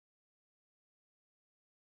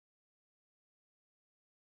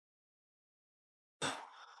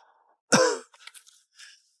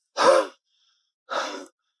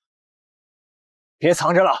别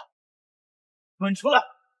藏着了，滚出来！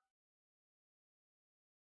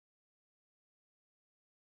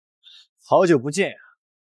好久不见呀，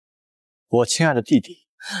我亲爱的弟弟，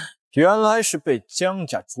原来是被江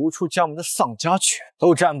家逐出家门的丧家犬，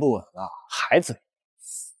都站不稳了，还嘴。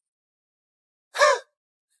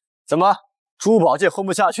怎么，珠宝界混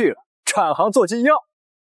不下去了，转行做金药？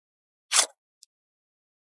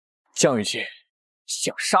江雨晴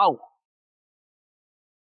想杀我，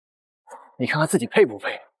你看看自己配不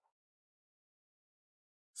配？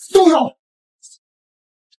动手！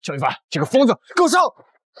江一凡，这个疯子，给我上！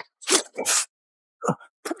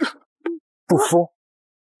不疯，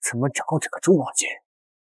怎么掌控整个珠宝界？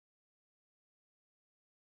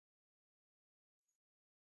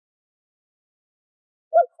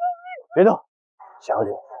别动，小姐。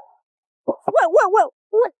喂，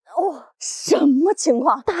哦，什么情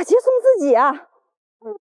况？打劫送自己啊？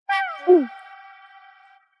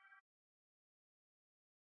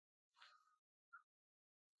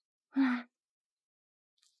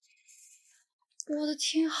我的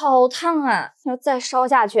天，好烫啊！要再烧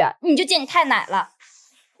下去，你就见你太奶了。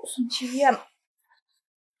我送你去医院吧。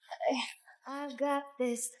哎呀！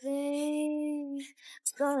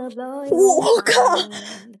我靠！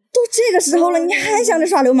都这个时候了，你还想着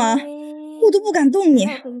耍流氓？我都不敢动你，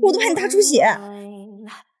我都怕你大出血。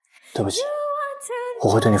对不起，我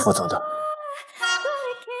会对你负责的。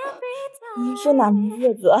你说哪门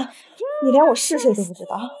日子？你连我是谁都不知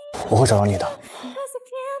道。我会找到你的。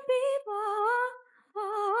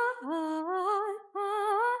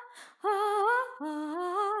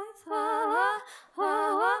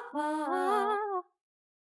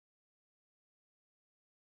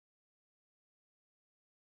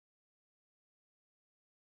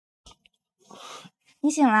你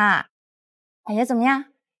醒啦？感觉怎么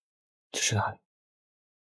样？这是哪里？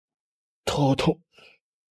头好痛。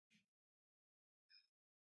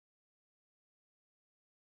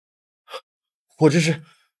我这是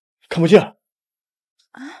看不见了。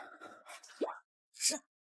啊？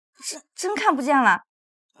真看不见了？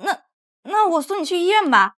那我送你去医院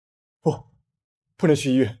吧。不能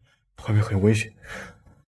去医院，外面很危险。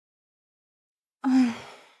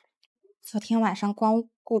昨天晚上光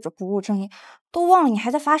顾着不务正业，都忘了你还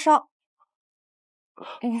在发烧。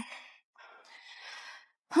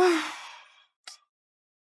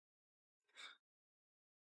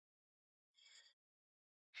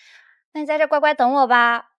那你在这乖乖等我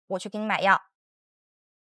吧，我去给你买药。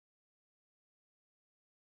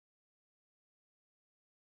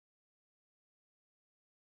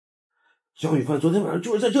江雨帆昨天晚上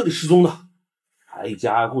就是在这里失踪的，挨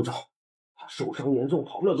家挨户找，他受伤严重，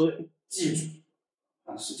跑不了多远。记住，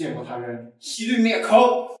当时见过他人，一律灭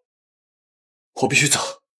口。我必须走，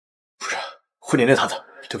不然会连累他的。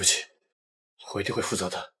对不起，我一定会负责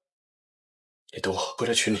的。你等我回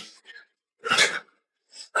来娶你。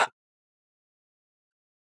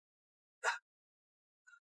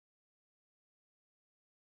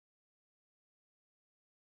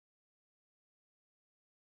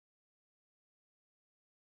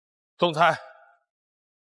总裁，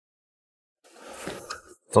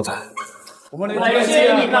我们来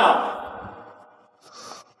接您了。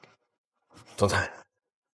总裁，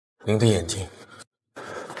您的眼睛。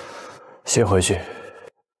先回去，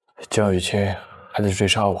江雨晴还在追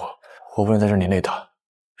杀我，我不能在这连累他。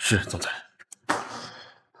是，总裁。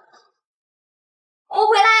我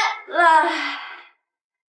回来了，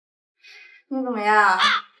你怎么样？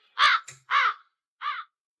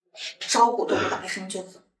招呼都不打一声就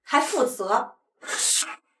走，还负责？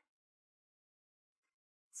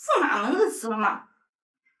驸马门的词了吗？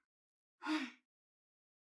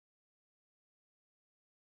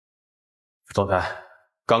总裁，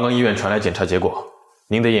刚刚医院传来检查结果，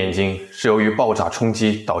您的眼睛是由于爆炸冲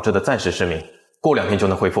击导致的暂时失明，过2天就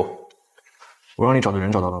能恢复。我让你找的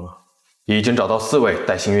人找到了吗？已经找到4位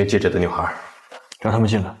戴星月戒指的女孩，让他们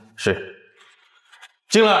进来。是。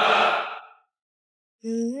进来。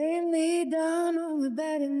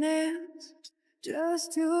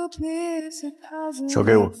手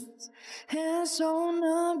给我。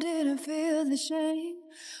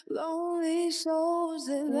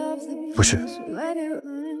不是，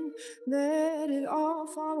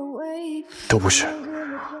都不是。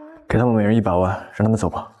给他们每人100万，让他们走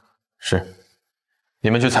吧。是。你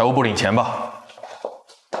们去财务部领钱吧。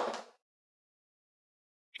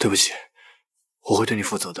对不起，我会对你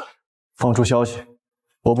负责的。放出消息，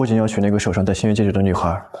我不仅要娶那个手上戴星月戒指的女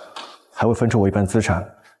孩，还会分出我一半资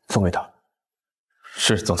产送给她。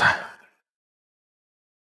是，总裁。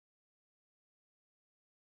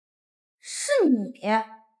是你？你还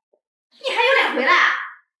有脸回来啊？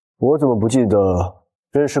我怎么不记得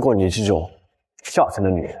认识过你这种下层的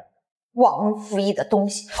女人，忘恩负义的东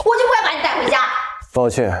西，我就不会把你带回家。抱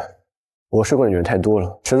歉，我睡过的女人太多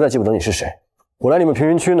了，实在记不得你是谁。我来你们平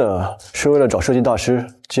云区呢，是为了找设计大师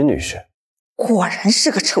金女士。果然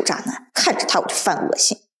是个臭渣男，看着他我就犯恶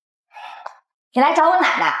心。你来找我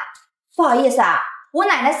奶奶？不好意思啊，我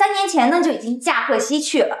奶奶3年前呢就已经驾鹤西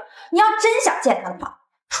去了。你要真想见她的话，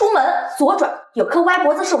出门左转有棵歪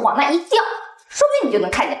脖子树，往那一掉，说不定你就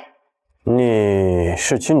能看见。你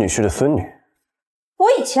是金女士的孙女？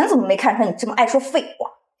我以前怎么没看出你这么爱说废话？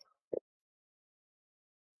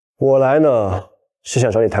我来呢是想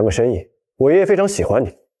找你谈个生意，我爷爷非常喜欢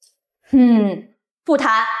你。不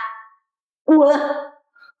谈，滚！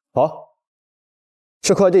好，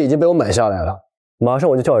这块地已经被我买下来了，马上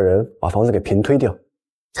我就叫人把房子给平推掉。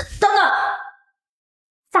等等，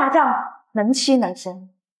大丈夫能屈能伸，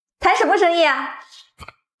谈什么生意啊？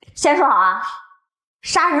先说好啊，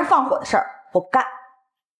杀人放火的事儿我不干。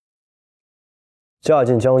嫁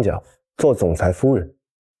进江家做总裁夫人。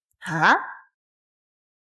啊？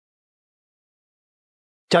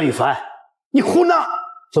江羽凡，你胡闹！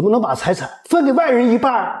怎么能把财产分给外人一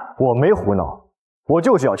半？我没胡闹，我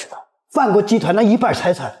就是要去的。万国集团的一半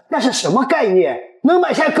财产，那是什么概念？能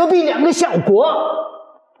买下隔壁2个小国？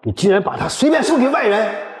你竟然把它随便送给外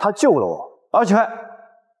人！他救了我，而且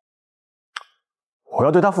我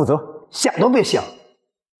要对他负责。想都别想！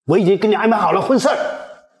我已经给你安排好了婚事儿，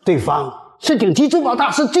对方是顶级珠宝大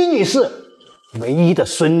师金女士唯一的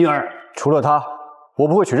孙女儿。除了她，我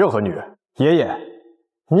不会娶任何女人。爷爷，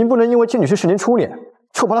您不能因为金女士是您初恋，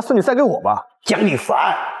就把她孙女塞给我吧？江羽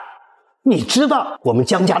凡，你知道我们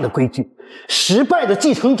江家的规矩，失败的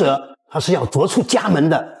继承者他是要逐出家门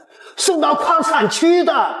的，送到矿产区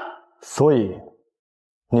的。所以，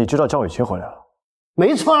你知道江雨晴回来了？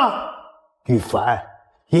没错，羽凡，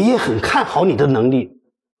爷爷很看好你的能力，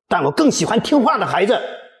但我更喜欢听话的孩子。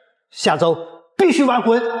下周必须完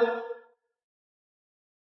婚。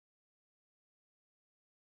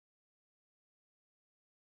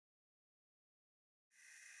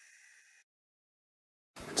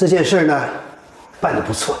这件事呢，办得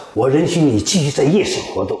不错，我允许你继续在夜市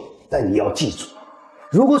活动，但你要记住，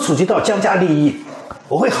如果触及到江家利益，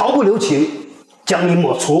我会毫不留情将你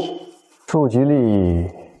抹除。触及利益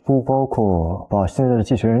不包括把现在的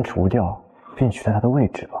继承人除掉，并取代他的位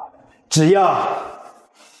置吧？只要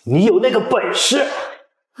你有那个本事。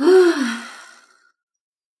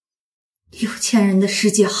有钱人的世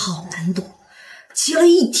界好难懂，结了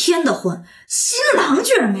1天的婚，新郎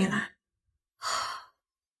居然没来。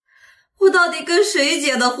我到底跟谁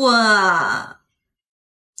结的婚啊？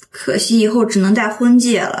可惜以后只能戴婚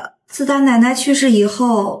戒了。自打奶奶去世以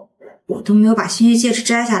后，我都没有把幸运戒指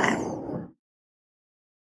摘下来过。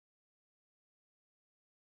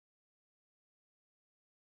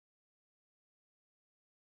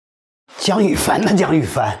江羽凡呐，江羽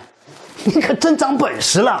凡，你可真长本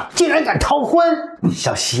事了，竟然敢逃婚！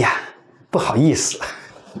小溪呀，不好意思，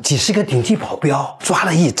几十个顶级保镖抓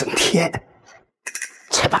了一整天，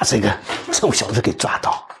才把这个臭小子给抓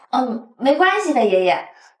到。没关系的，爷爷。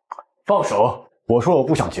放手！我说我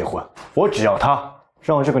不想结婚，我只要她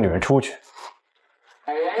让这个女人出去。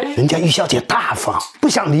人家玉小姐大方，不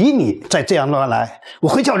想理你，再这样乱来，我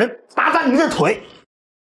会叫人打断你的腿。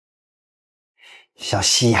小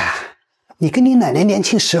溪呀，你跟你奶奶年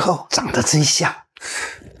轻时候长得真像，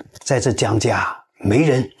在这江家没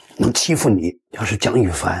人能欺负你。要是江羽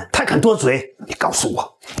凡他敢多嘴，你告诉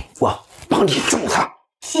我，我帮你住他。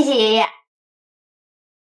谢谢爷爷。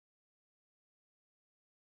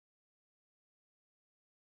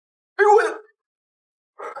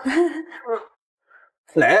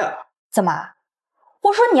来啊！怎么？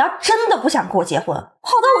我说你要真的不想跟我结婚，跑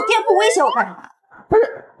到我店铺威胁我干什么？不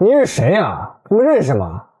是，您是谁呀？我们认识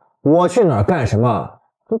吗？我去哪儿干什么，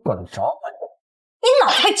你管得着吗？你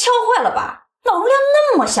脑子被敲坏了吧？脑容量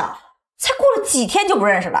那么小，才过了几天就不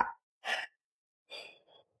认识了？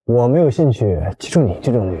我没有兴趣记住你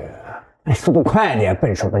这种女人，哎，速度快点，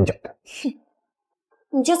笨手笨脚的。哼，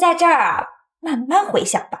你就在这儿啊，慢慢回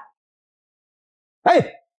想吧。哎，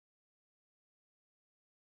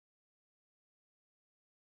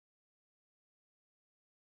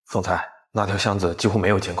总裁，那条巷子几乎没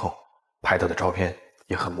有监控，拍到的照片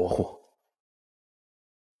也很模糊。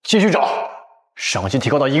继续找，赏金提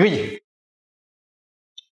高到1个亿。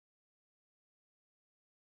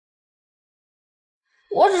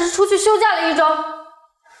我只是出去休假了1周，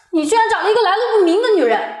你居然找了一个来路不明的女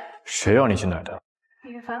人。谁让你进来的？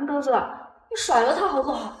羽凡哥哥，你甩了她好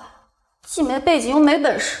不好？既没背景又没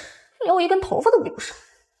本事，连我一根头发都比不上。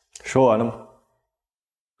说完了吗？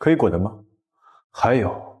可以滚了吗？还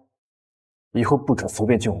有，以后不准随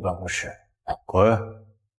便进我办公室，滚！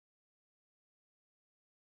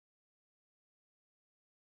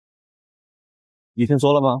雨天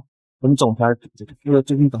说了吗？我们总裁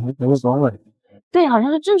最近等回光了。对，好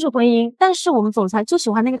像是正式婚姻，但是我们总裁就喜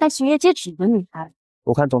欢那个戴星月戒指的女孩。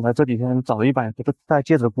我看总裁这几天找了100个戴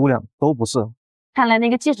戒指的姑娘都不是。看来那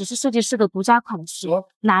个戒指是设计师的独家款式，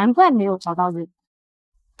难怪没有找到人。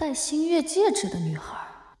戴星月戒指的女孩，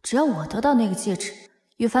只要我得到那个戒指，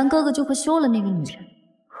羽凡哥哥就会休了那个女人，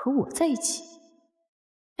和我在一起。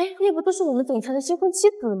哎，那不都是我们总裁的新婚妻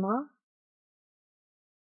子吗？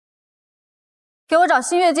给我找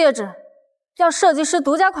星月戒指，要设计师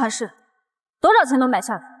独家款式，多少钱都买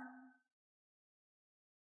下来。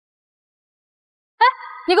哎，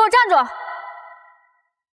你给我站住！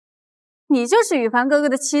你就是羽凡哥哥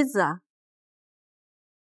的妻子啊？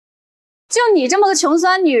就你这么个穷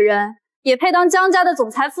酸女人，也配当江家的总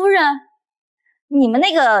裁夫人？你们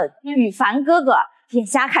那个羽凡哥哥眼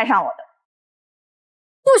瞎看上我的，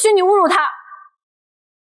不许你侮辱他！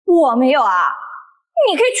我没有啊，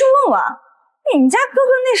你可以去问问，你们家哥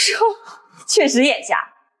哥那时候确实眼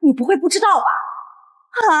瞎，你不会不知道吧？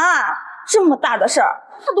啊，这么大的事儿，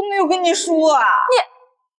他都没有跟你说啊！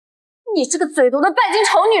你这个嘴毒的拜金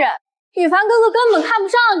丑女人！羽凡哥哥根本看不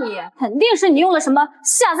上你，肯定是你用了什么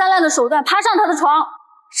下三滥的手段爬上他的床。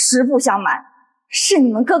实不相瞒，是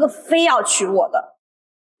你们哥哥非要娶我的，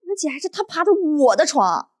而且还是他爬的我的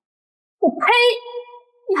床。我呸！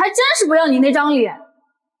你还真是不要你那张脸！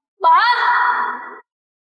保安，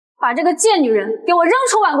把这个贱女人给我扔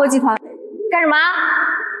出万国集团！干什么？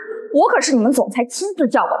我可是你们总裁亲自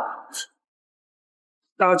叫我的。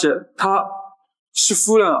大姐，她是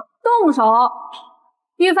夫人啊。动手！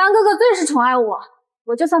羽凡哥哥最是宠爱我，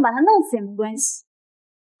我就算把他弄死也没关系。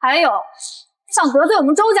还有，想得罪我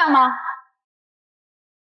们周家吗？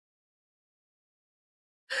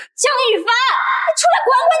江羽凡，你出来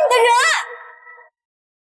管管你的人！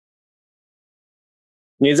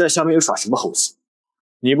你在下面又耍什么猴子？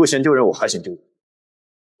你不嫌丢人，我还嫌丢人。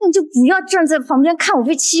你就不要站在旁边看我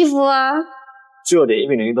被欺负啊！这点应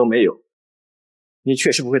变能力都没有，你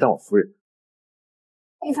确实不会当我夫人。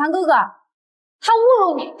羽凡哥哥，他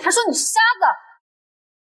侮辱你，还说你是瞎子。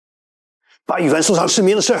把羽凡受伤失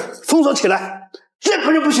明的事封锁起来，任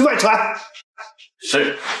何人不许外传。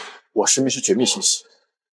是，我失明是绝密信息，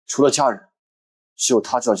除了家人，只有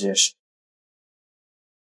他知道这件事。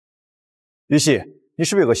于西，你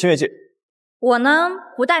是不是有个星月戒？我呢，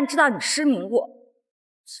不但知道你失明过，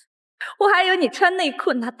我还有你穿内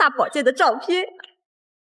裤拿大宝剑的照片。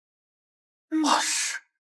我是，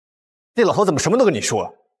那老头怎么什么都跟你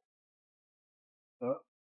说？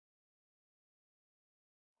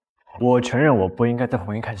我承认我不应该在旁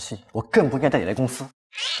边看戏，我更不应该带你来公司。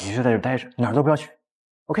你就在这待着，哪儿都不要去。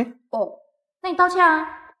OK？ 哦，那你道歉啊？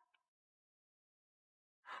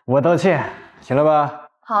我道歉，行了吧？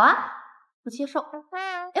好啊，不接受。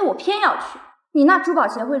哎，我偏要去。你那珠宝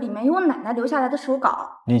协会里面有我奶奶留下来的手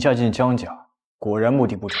稿。你嫁进江家，果然目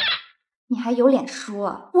的不纯。你还有脸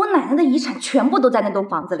说，我奶奶的遗产全部都在那栋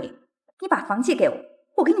房子里。你把房契给我，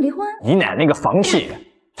我跟你离婚。你奶奶那个房契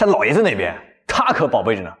在老爷子那边，他可宝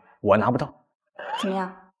贝着呢，我拿不到。怎么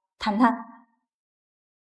样，谈谈？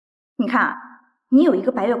你看啊，你有一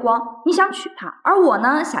个白月光，你想娶她，而我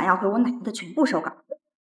呢，想要回我奶奶的全部手稿。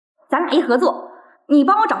咱俩一合作，你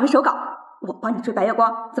帮我找回手稿，我帮你追白月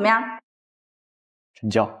光，怎么样？成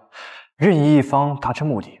交，任意一方达成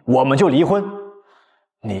目的，我们就离婚。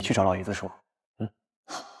你去找老爷子说，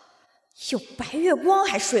有白月光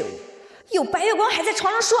还睡我，有白月光还在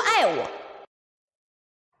床上说爱我，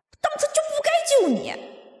当初就不该救你。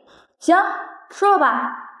行，说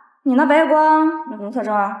吧，你那白月光有什么特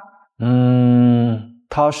征啊？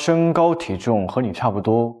他身高体重和你差不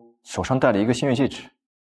多，手上戴了一个星月戒指。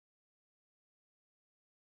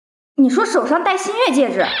你说手上戴星月戒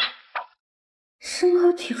指？身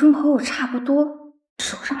高体重和我差不多，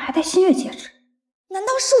手上还戴星月戒指，难道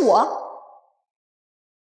是我？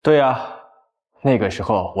对啊，那个时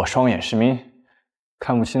候我双眼失明，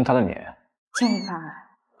看不清他的脸。江一凡，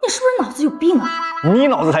你是不是脑子有病啊？你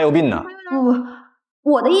脑子才有病呢！不，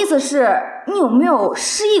我的意思是，你有没有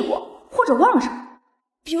失忆过，或者忘了什么？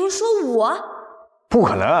比如说我？不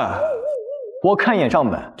可能，我看一眼账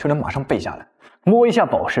本就能马上背下来，摸一下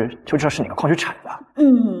宝石就知道是哪个矿区产的。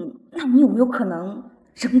那你有没有可能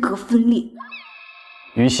人格分裂？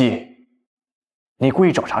于西，你故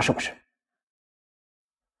意找茬是不是？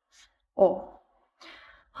哦，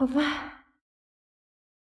好吧，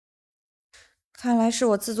看来是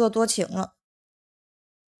我自作多情了。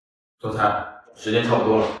总裁，时间差不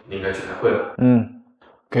多了，你应该去开会了。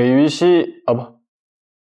给于西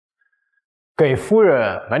给夫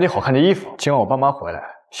人买点好看的衣服。今晚我爸妈回来，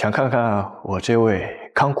想看看我这位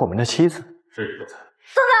刚过门的妻子。是总裁。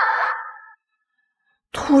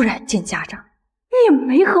突然见家长，也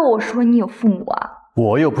没和我说你有父母啊。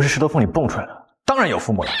我又不是石头缝里蹦出来的，当然有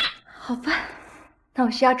父母了。好吧，那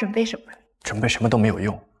我需要准备什么？准备什么都没有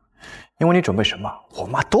用，因为你准备什么，我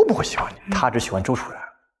妈都不会喜欢你，她只喜欢周楚然。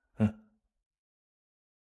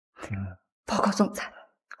报告总裁，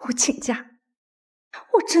我请假，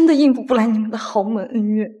我真的应付不来你们的豪门恩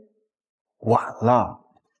怨。晚了，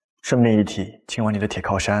顺便一提，今晚你的铁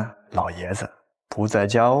靠山老爷子不在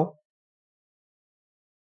家哦。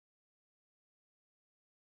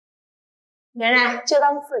圆圆就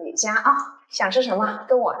当自己家啊，想吃什么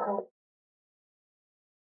跟我说。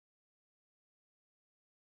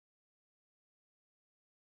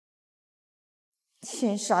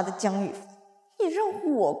天杀的江雨，你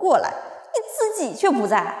让我过来，你自己却不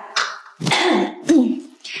在。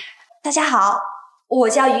大家好，我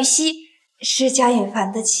叫于西，是江雨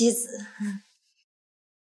凡的妻子。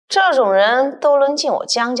这种人都能进我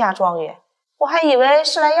江家庄园，我还以为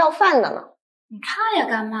是来要饭的呢。你看呀，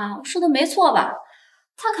干妈，我说的没错吧？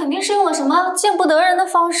他肯定是用了什么见不得人的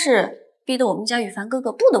方式，逼得我们家雨凡哥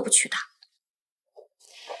哥不得不娶她。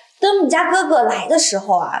等你家哥哥来的时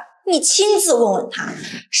候啊，你亲自问问他，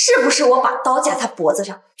是不是我把刀架他脖子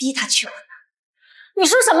上逼他娶我的？你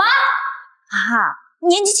说什么？啊，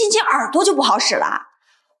年纪轻轻耳朵就不好使了。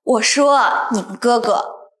我说你们哥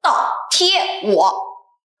哥倒贴我。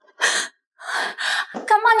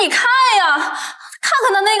干妈，你看呀，看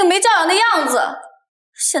看他那个没教养的样子，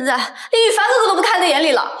现在连雨凡哥哥都不看在眼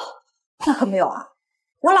里了。那可没有啊，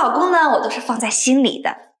我老公呢，我都是放在心里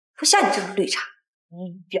的，不像你这种绿茶。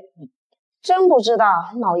表弟，真不知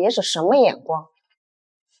道老爷是什么眼光，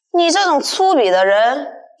你这种粗鄙的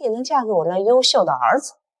人也能嫁给我那优秀的儿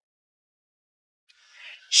子？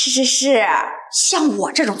是，像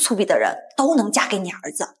我这种粗鄙的人都能嫁给你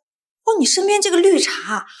儿子。哦，你身边这个绿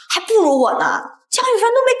茶还不如我呢，江雨凡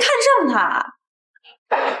都没看上他。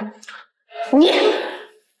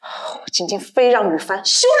我今天非让雨凡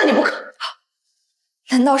休了你不可。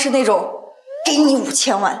难道是那种给你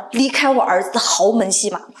5000万离开我儿子的豪门戏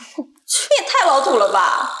码吗？这也太老土了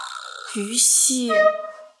吧！于西，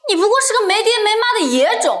你不过是个没爹没妈的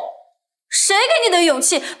野种，谁给你的勇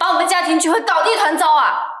气把我们家庭聚会搞得一团糟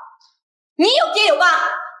啊？你有爹有妈，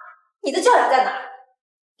你的教养在哪？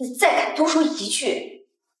你再敢多说一句，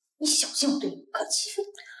你小心我对你不客气。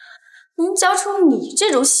能教出你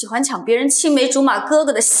这种喜欢抢别人青梅竹马哥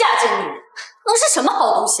哥的下贱女人，能是什么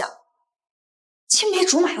好东西啊？青梅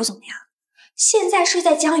竹马又怎么样？现在睡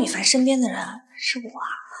在江雨凡身边的人是我啊。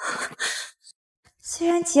虽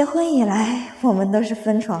然结婚以来我们都是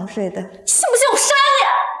分床睡的，信不信我杀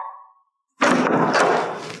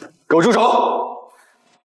你？给我住手！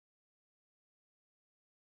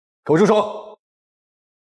给我住手！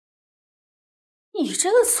你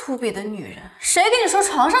这个粗鄙的女人，谁跟你说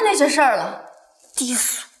床上那些事儿了？低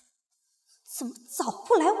俗！怎么早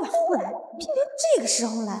不来晚不来，偏偏这个时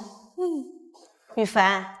候来？雨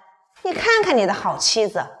凡，你看看你的好妻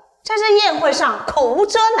子，在这宴会上口无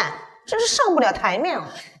遮拦，真是上不了台面了。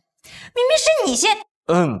明明是你先……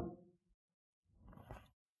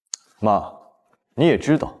妈，你也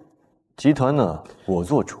知道，集团呢我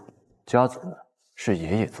做主，家族呢是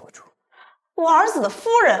爷爷做主。我儿子的夫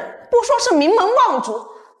人不说是名门望族，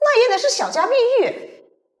那也得是小家碧玉。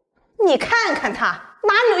你看看他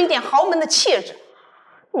哪里有一点豪门的气质？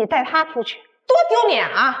你带他出去多丢脸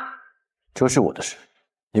啊！这是我的事，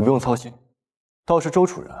你不用操心。倒是周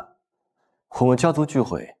楚然，我们家族聚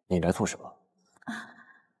会你来做什么？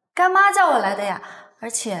干妈叫我来的呀，而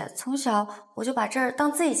且从小我就把这儿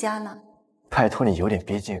当自己家呢。拜托你有点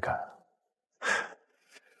边界感。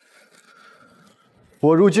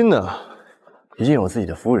我如今呢，已经有自己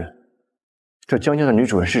的夫人，这江家的女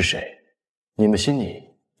主人是谁？你们心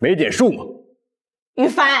里没点数吗？雨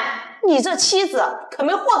凡，你这妻子可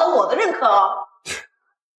没获得我的认可哦。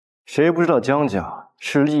谁不知道江家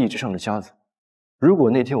是利益至上的家族？如果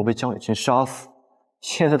那天我被江雨清杀死，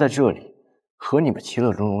现在在这里和你们其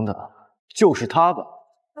乐融融的，就是他吧？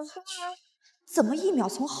怎么一秒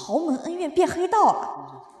从豪门恩怨变黑道了？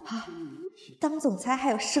啊，当总裁还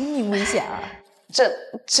有生命危险啊！这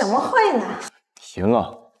怎么会呢？行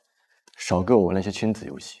了，少跟我玩那些亲子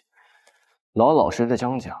游戏，老老实实在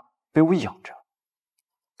江家被我养着，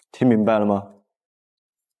听明白了吗？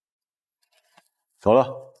走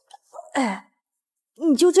了。哎，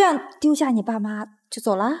你就这样丢下你爸妈就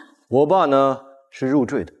走了？我爸呢是入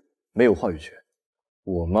赘的，没有话语权。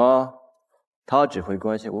我妈，她只会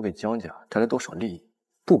关心我给江家带来多少利益，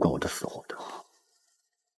不管我的死活的。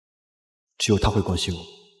只有她会关心我，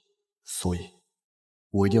所以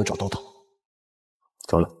我一定要找到她。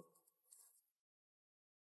走了。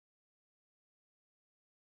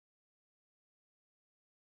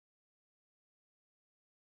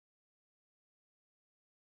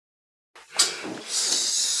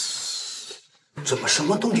怎么什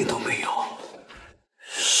么动静都没有？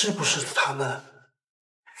是不是他们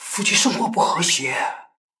夫妻生活不和谐？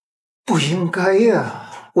不应该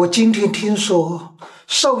呀！我今天听说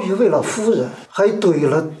少爷为了夫人，还怼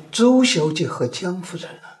了周小姐和江夫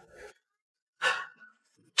人。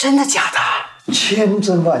真的假的？千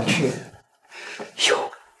真万确。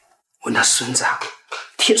哟，我那孙子啊，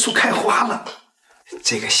天书开花了。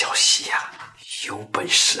这个小西呀，有本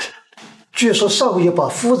事。据说少爷把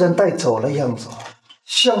夫人带走了样子，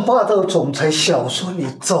像霸道总裁小说里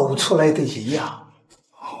走出来的一样。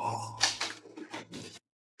哦，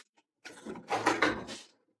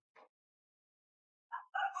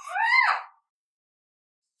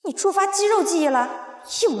你触发肌肉记忆了，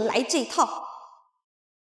又来这套。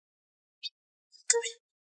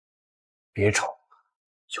别吵，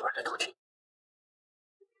有人在偷听。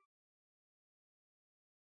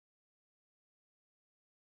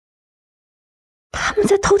他们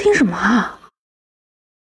在偷听什么啊？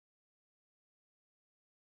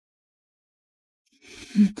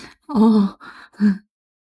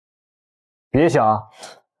别想，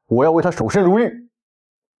我要为他守身如玉。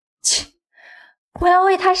切，我要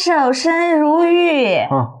为他守身如玉。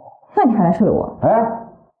那你还来睡我？哎，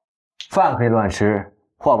饭可以乱吃，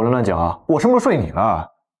话不能乱讲啊！我什么时候睡你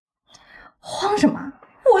了？慌什么？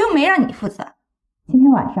我又没让你负责。今天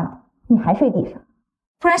晚上你还睡地上，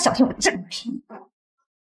不然小心我占了便宜。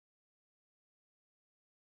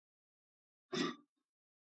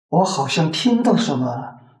我好像听到什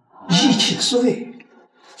么一起睡，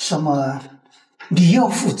什么你要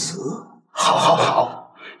负责。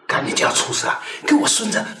好，赶紧叫厨师啊，给我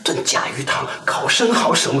孙子炖甲鱼汤、烤生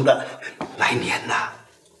蚝什么的。来年呐，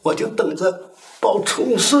我就等着抱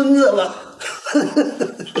重孙子了。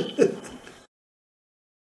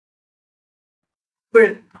夫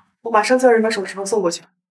人，我马上叫人把首饰盒送过去。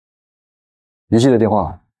于西的电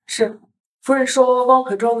话。是，夫人说帮我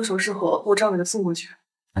可装个首饰盒，我这样给她送过去。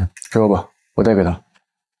这个吧，我带给他。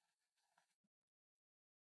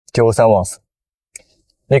给我3盎司，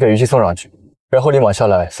你给于西送上去，然后立马下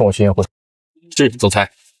来送我去验货。是，总裁。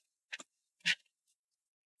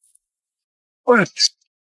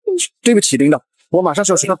对不起，领导，我马上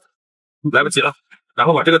消失了。来不及了，然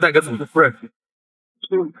后把这个带给总裁夫人。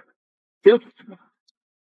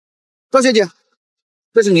赵小姐，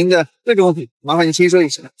这是您的贵重物品，麻烦您签收一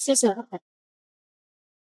下。谢谢。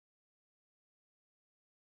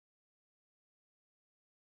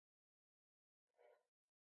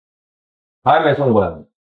还没送过来，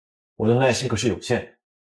我的耐心可是有限的。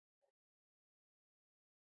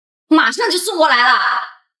马上就送过来了。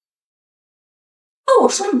我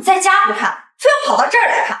说你在家不看，非要跑到这儿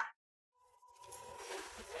来看。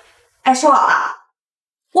哎，说好了，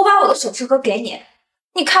我把我的首饰盒给你，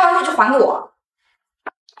你看完后就还给我。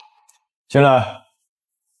进来。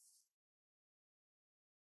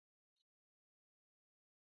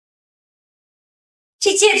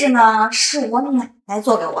这戒指呢，是我奶奶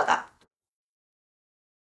做给我的。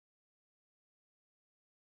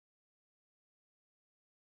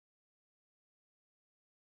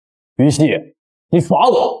于西，你耍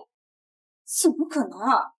我！怎么可能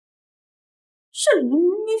啊？这里明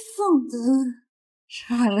明放的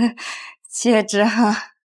戒指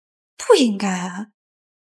啊，不应该啊！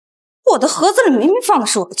我的盒子里明明放的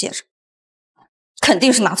是我的戒指，肯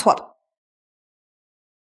定是拿错了。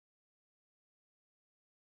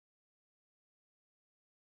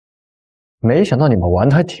没想到你们玩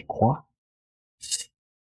的还挺花。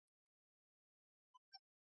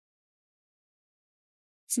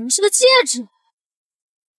怎么是个戒指？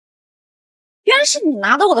原来是你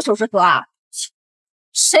拿的我的首饰盒啊！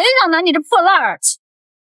谁想拿你这破烂儿？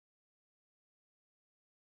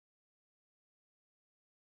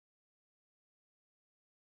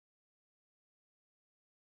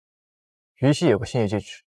于西有个心仪戒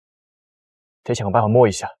指，得想个办法摸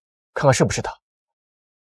一下，看看是不是他。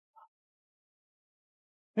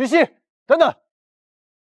于西，等等！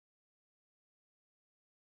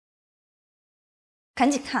赶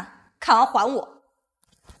紧看，看完还我。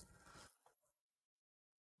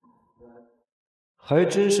还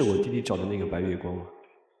真是我弟弟找的那个白月光啊！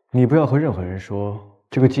你不要和任何人说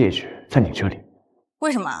这个戒指在你这里。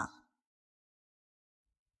为什么？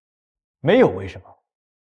没有为什么。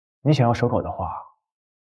你想要手稿的话，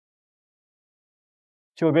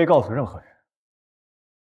就别告诉任何人。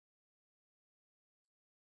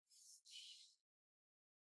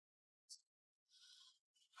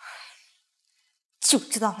就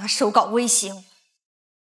知道拿手稿威胁我。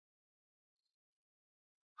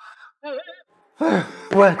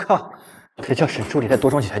我靠！得叫沈助理再多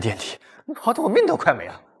装几台电梯，跑得我命都快没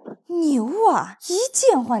了。牛啊，一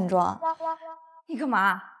键换装。你干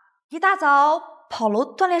嘛？一大早跑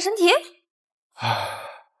楼锻炼身体？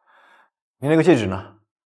你那个戒指呢？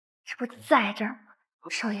这不在这儿吗？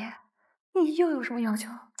少爷，你又有什么要求？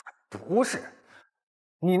不是，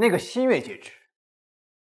你那个新月戒指。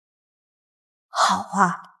好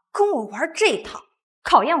啊，跟我玩这一套，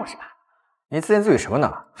考验我是吧？你自言自语什么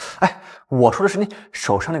呢？哎，我说的是你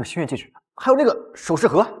手上那个新月戒指，还有那个首饰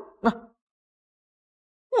盒。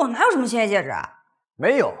我哪有什么新月戒指啊？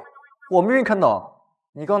没有，我明明看到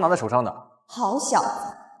你刚拿在手上的。好小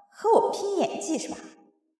子，和我拼演技是吧？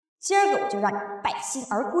今儿个我就让你败兴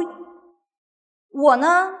而归。我呢，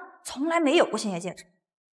从来没有过新月戒指，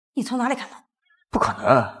你从哪里看到？不可能，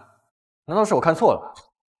难道是我看错了？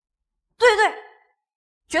对，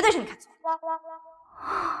绝对是你看错了。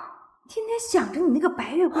天天想着你那个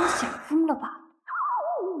白月光想疯了吧？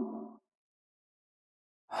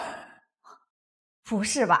不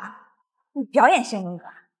是吧？你表演声音吧？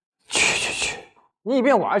去，你一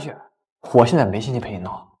边玩去！我现在没心情陪你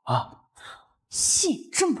闹啊！戏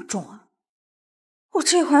这么重啊！我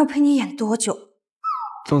这一回要陪你演多久？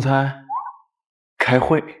总裁，开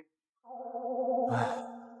会。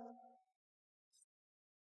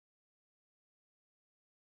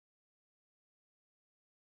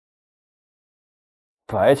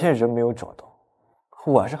白天人没有找到，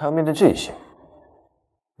晚上还要面对这些。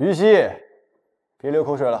于西，别流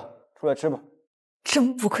口水了，出来吃吧。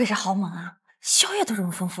真不愧是豪门啊，宵夜都这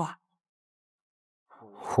么丰富啊！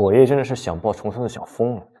我爷真的是想抱重孙子想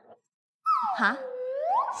疯了。啊？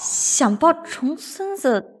想抱重孙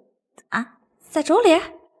子啊？在粥里？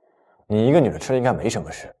你一个女的吃了应该没什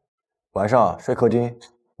么事。晚上睡客厅，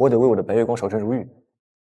我得为我的白月光守身如玉。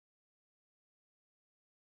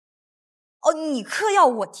哦，你嗑药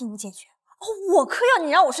我替你解决。哦，我嗑药你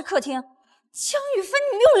让我睡客厅，江雨帆，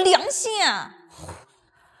你没有良心啊！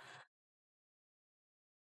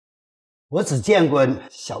我只见过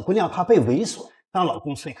小姑娘怕被猥琐，让老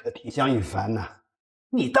公睡客厅。江雨帆呐，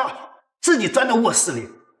你倒好，自己钻到卧室里，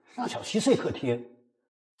让小西睡客厅。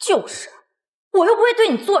就是，我又不会对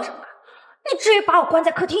你做什么，你至于把我关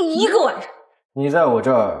在客厅一个晚上？你在我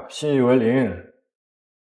这儿信誉为零，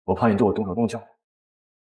我怕你对我动手动脚。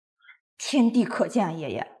天地可见啊，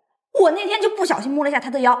爷爷，我那天就不小心摸了一下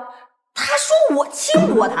他的腰，他说我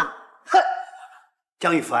轻薄他。哼，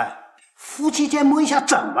江雨帆，夫妻间摸一下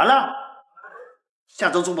怎么了？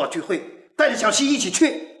下周珠宝聚会，带着小西一起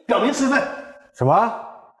去，表明身份。什么？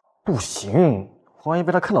不行，万一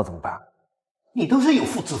被他看到怎么办？你都是有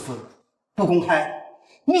妇之夫，不公开，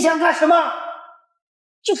你想干什么？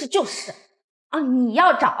就是啊！你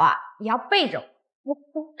要找啊，也要背着我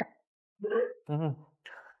不找。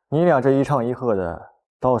你俩这一唱一和的，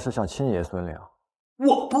倒是像亲爷孙俩。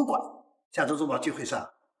我不管，下周珠宝聚会上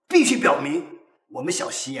必须表明，我们小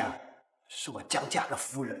西呀，是我江家的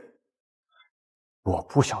夫人。我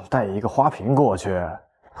不想带一个花瓶过去，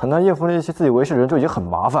很难应付那些自以为是的人就已经很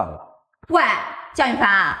麻烦了。喂，江雨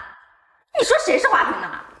帆，你说谁是花瓶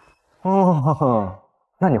呢？哦，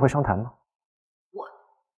那你会商谈吗？我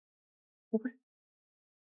不会。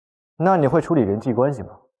那你会处理人际关系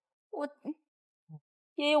吗？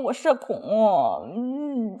爷爷，我社恐哦。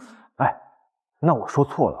哎，那我说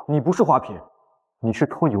错了，你不是花瓶，你是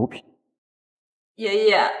拖油瓶。爷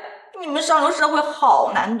爷，你们上流社会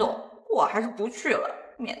好难懂，我还是不去了，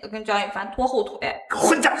免得跟江雨帆拖后腿。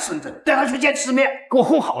混账孙子，带他去见世面，给我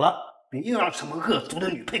混好了，别又让什么恶毒的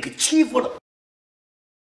女配给欺负了。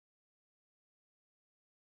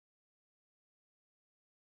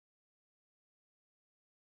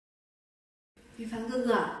雨凡哥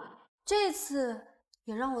哥，这次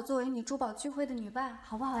也让我作为你珠宝聚会的女伴，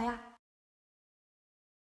好不好呀？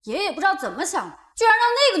爷爷不知道怎么想的，居然让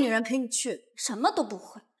那个女人陪你去，什么都不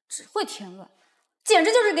会，只会添乱，简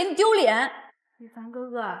直就是给你丢脸。雨凡哥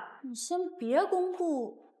哥，你先别公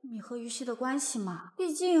布你和于西的关系嘛，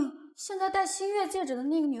毕竟现在戴新月戒指的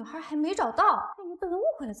那个女孩还没找到，万一被人误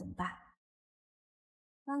会了怎么办？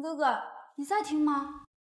凡哥哥，你在听吗？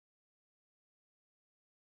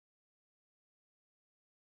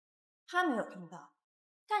他没有听到，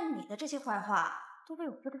但你的这些坏话都被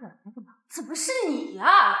我说的软了吗？怎么是你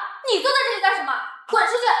呀？你坐在这里干什么？滚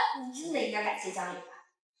出去！你真的应该感谢江雨帆，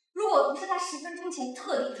如果不是他10分钟前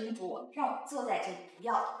特地叮嘱我，让我坐在这里不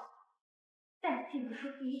要的话，但并不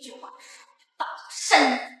说第一句话的时候就到了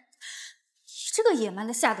身子。你这个野蛮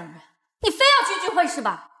的下等人，你非要去聚会是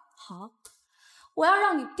吧？好，我要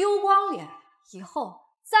让你丢光脸，以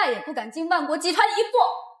后再也不敢进万国集团一步。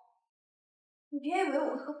你别以为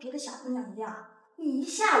我会和别的小姑娘一样，你一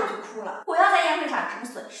下午就哭了。我要在宴会上有什么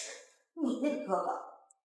损失，你那个哥哥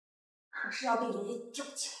可是要被爷爷救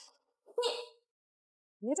起来。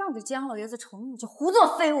你别仗着江老爷子宠你就胡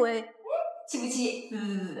作非为。气不气？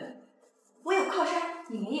我有靠山，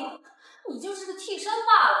你没有，你就是个替身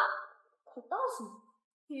罢了。可告诉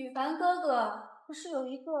你，羽凡哥哥不是有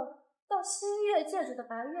一个叫新月戒指的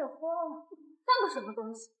白月花吗？算个什么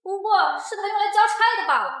东西？不过是他用来交差的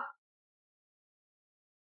罢了。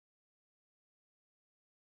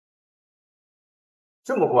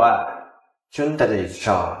这么乖，真待在椅子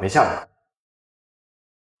上没下来。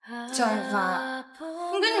江一帆，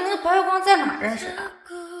你跟你那个白月光在哪认识的？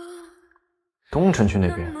东城区那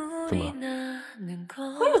边，怎么了？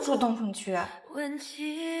我也住东城区，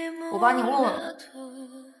我帮你问问。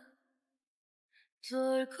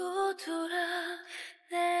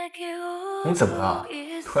你怎么了？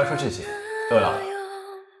突然说这些，饿了？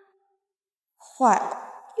坏了，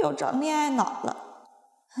又长恋爱脑了。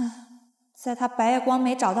在他白月光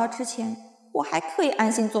没找到之前，我还可以安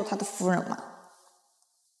心做他的夫人吗？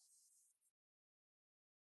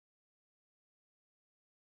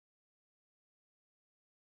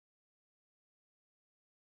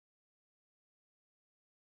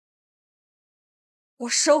我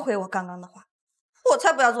收回我刚刚的话，我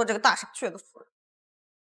才不要做这个大傻缺的夫人。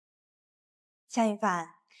江一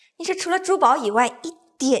帆，你是除了珠宝以外一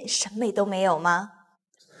点审美都没有吗？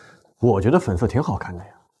我觉得粉色挺好看的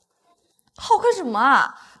呀。好看什么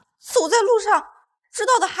啊？走在路上，知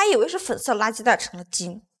道的还以为是粉色垃圾袋成了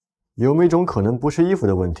精。有没有一种可能，不是衣服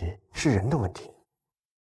的问题，是人的问题？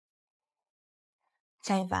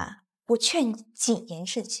江一帆，我劝你谨言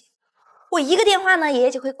慎行。我一个电话呢，爷爷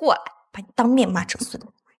就会过来，把你当面骂成孙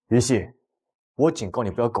子。于西，我警告你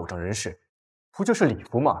不要狗仗人势，不就是礼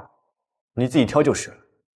服吗？你自己挑就是了。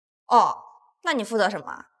哦，那你负责什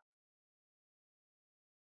么？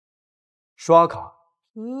刷卡。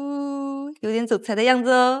有点总裁的样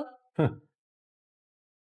子哦。哼。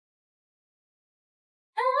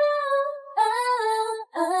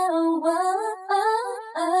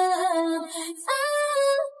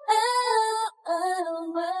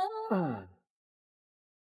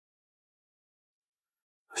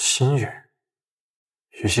心月，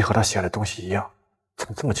于西和他写的东西一样，怎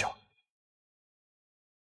么这么巧？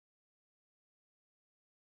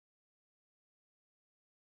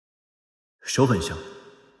手很像，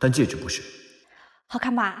但戒指不是。好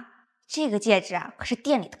看吧？这个戒指啊，可是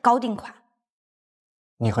店里的高定款。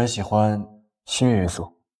你很喜欢星月元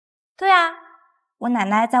素？对啊，我奶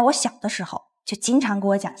奶在我小的时候就经常给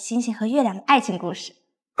我讲星星和月亮的爱情故事。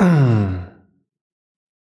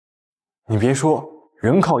你别说，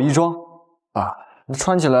人靠衣装啊，你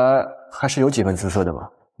穿起来还是有几分姿色的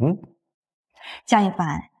嘛。江一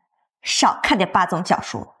帆，少看点霸总小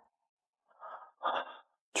说。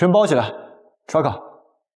全包起来，刷卡。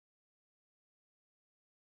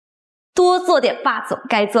多做点霸总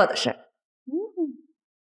该做的事。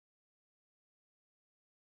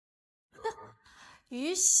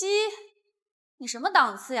于西，你什么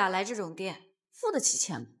档次呀？来这种店，付得起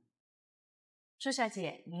钱吗？朱小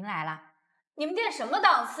姐，您来啦。你们店什么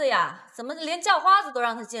档次呀？怎么连叫花子都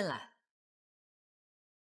让他进来？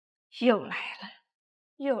又来了，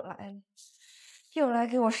又来了，又来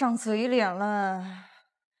给我上嘴脸了。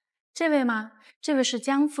这位吗？这位是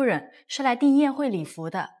江夫人，是来订宴会礼服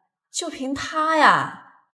的。就凭她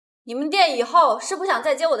呀？你们店以后是不想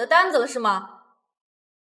再接我的单子了是吗？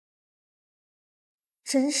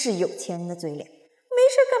真是有钱人的嘴脸，没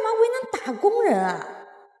事干嘛为难打工人啊？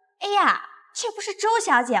哎呀，这不是周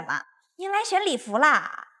小姐吗？您来选礼服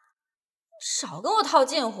啦！少跟我套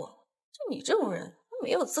近乎，就你这种人，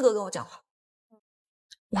没有资格跟我讲话。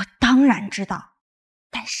我当然知道，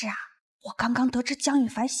但是啊，我刚刚得知江雨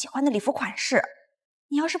凡喜欢的礼服款式，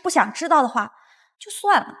你要是不想知道的话，就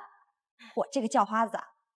算了，我这个叫花子啊，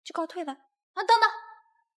就告退了。等等。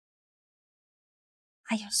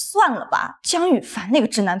哎呀，算了吧，江雨凡那个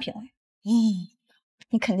直男品味，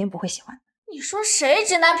你肯定不会喜欢。你说谁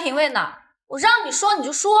直男品味呢？我让你说你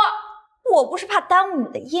就说。我不是怕耽误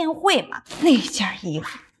你的宴会吗？那件衣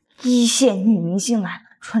服，一线女明星来了，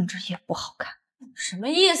穿着也不好看。什么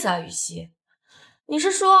意思啊，雨熙？你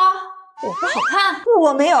是说我不好看？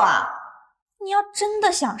我没有啊。你要真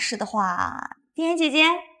的想试的话，丁妍姐姐，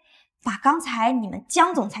把刚才你们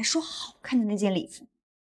江总裁说好看的那件礼服，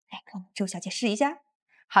来给我们周小姐试一下。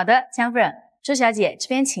好的，江夫人，周小姐这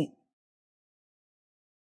边请。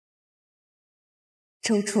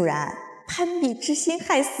周楚然，攀比之心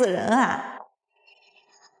害死人啊！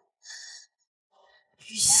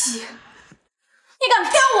雨熙，你敢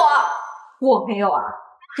骗我？我没有啊。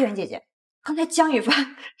丁媛姐姐，刚才江雨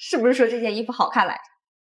帆是不是说这件衣服好看来着？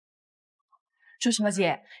周小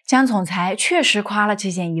姐，江总裁确实夸了这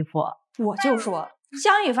件衣服。我就说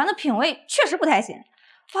江雨帆的品味确实不太行，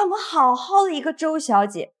把我们好好的一个周小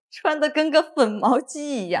姐穿得跟个粉毛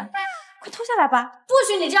鸡一样，快脱下来吧！不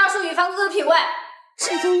许你这样说羽凡哥的品味。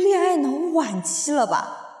这都恋爱脑晚期了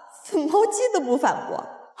吧？粉毛鸡都不反驳。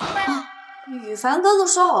羽凡哥哥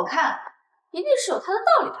说好看，一定是有他的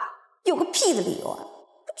道理吧？有个屁的理由啊！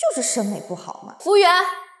不就是审美不好吗？服务员，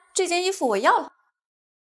这件衣服我要了。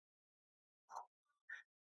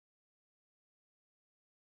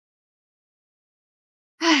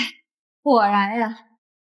唉，果然呀，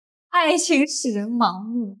爱情使人盲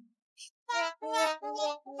目。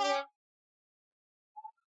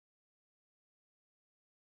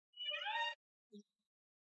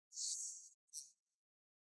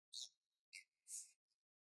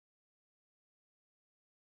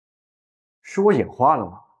是我眼花了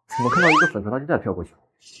吗？怎么看到一个粉色垃圾袋飘过去？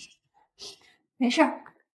没事儿。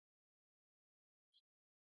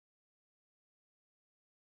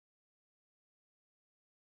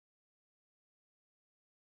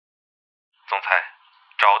总裁，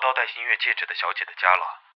找到戴新月戒指的小姐的家了。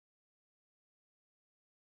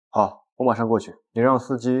好，我马上过去。你让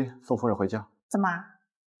司机送夫人回家。怎么，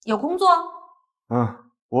有工作？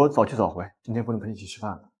我早去早回，今天不能陪你一起吃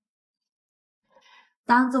饭了。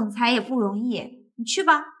当总裁也不容易，你去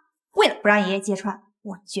吧。为了不让爷爷揭穿，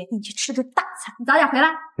我决定去吃顿大餐。你早点回来。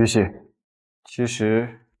雨熙，其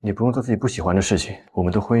实你不用做自己不喜欢的事情，我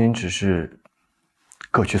们的婚姻只是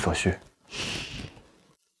各取所需。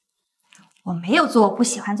我没有做我不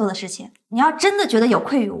喜欢做的事情。你要真的觉得有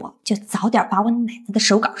愧于我，就早点把我奶奶的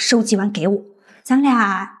手稿收集完给我，咱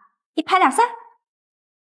俩一拍两散。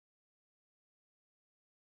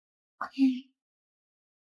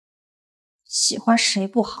喜欢谁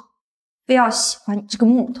不好，非要喜欢你这个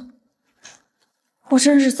木头，我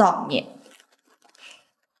真是造孽。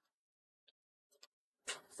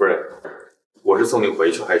夫人，我是送您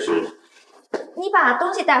回去还是？你把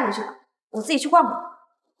东西带回去吧，我自己去逛逛。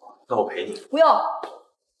那我陪你。不用，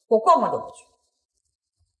我逛逛就回去。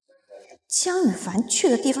江羽凡去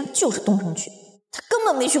的地方就是东城区，他根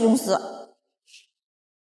本没去公司。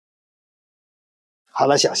好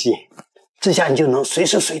了，小希，这下你就能随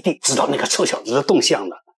时随地知道那个臭小子的动向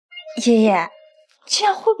了。爷爷，这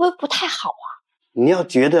样会不会不太好啊？你要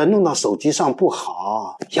觉得弄到手机上不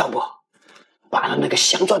好，要不把那个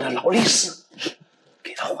镶钻的劳力士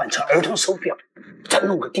给它换成儿童手表，再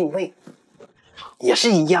弄个定位，也是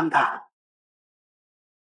一样的。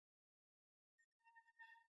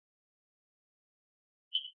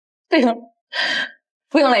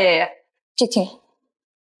不用了，爷爷，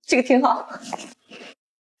这个挺好。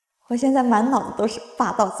我现在满脑子都是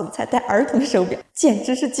霸道总裁戴儿童手表，简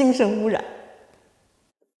直是精神污染。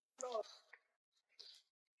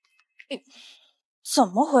怎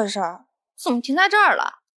么回事？怎么停在这儿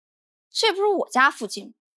了？这不是我家附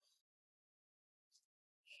近。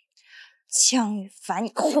江羽凡，你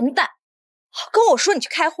个混蛋，跟我说你去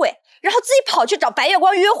开会，然后自己跑去找白月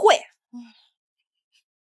光约会。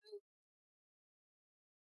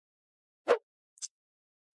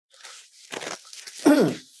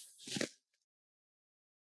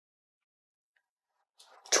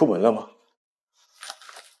出门了吗？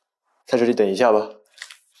在这里等一下吧。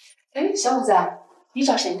哎，小伙子，你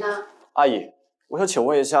找谁呢？阿姨，我想请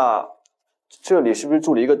问一下，这里是不是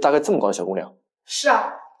住了一个大概这么高的小姑娘？是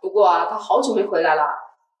啊，不过啊，她好久没回来了。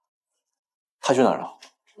她去哪儿了？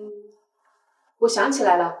我想起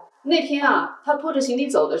来了，那天啊，她拖着行李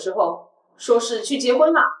走的时候，说是去结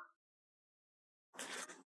婚了。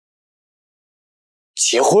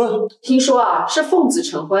结婚？听说啊，是奉子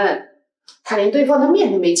成婚。她连对方的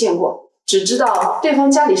面都没见过，只知道对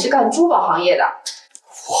方家里是干珠宝行业的。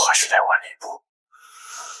我还是来晚了一步。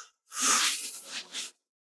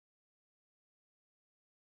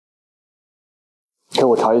给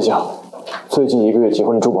我查一下最近1个月结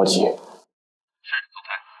婚的珠宝企业。是，总裁。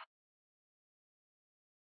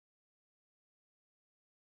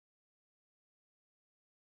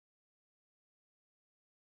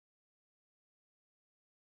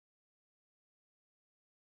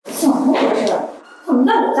怎么回事？怎么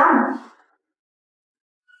在我家门口？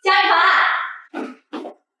江羽凡，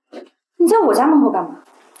你在我家门口干嘛？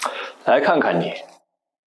来看看你。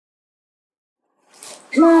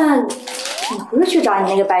那你不是去找你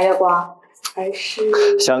那个白月光，而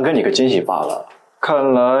是想给你个惊喜罢了。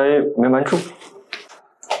看来没瞒住。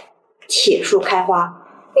铁树开花，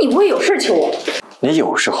你不会有事求我？你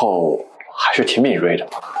有时候还是挺敏锐的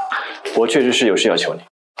嘛。我确实是有事要求你。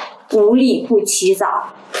不立不起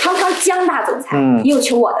早，堂堂江大总裁，也有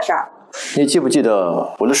求我的事儿。你记不记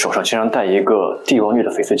得我的手上经常戴一个帝王绿的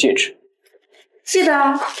翡翠戒指？记得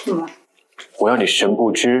啊。怎么？我要你神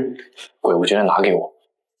不知鬼不觉地拿给我，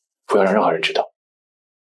不要让任何人知道。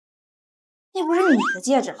那不是你的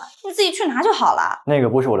戒指吗？你自己去拿就好了。那个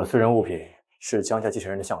不是我的私人物品，是江家继承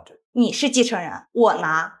人的象征。你是继承人，我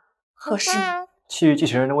拿，合适吗？觊觎继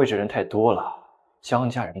承人的位置人太多了，江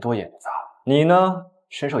家人多眼杂。你呢，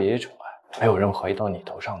深受爷爷宠爱，没有任何一到你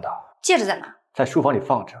头上的。戒指在哪？在书房里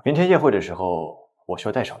放着，明天宴会的时候我需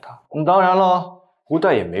要带上它。当然了，不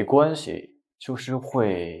带也没关系，就是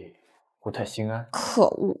会不太心安。可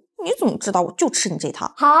恶，你怎么知道我就吃你这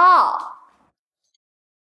套？好。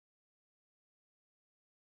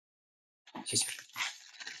谢谢。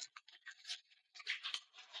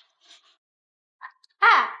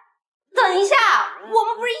哎，等一下，我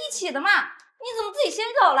们不是一起的吗？你怎么自己先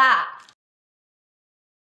走了？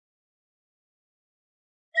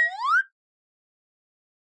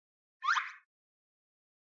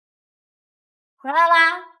回来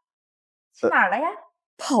啦？去哪儿了呀？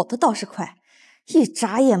跑的倒是快，一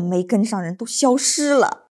眨眼没跟上人都消失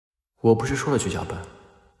了。我不是说了去加班，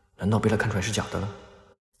难道被他看出来是假的了？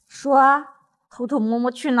说啊，偷偷摸摸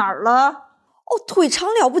去哪儿了？哦，腿长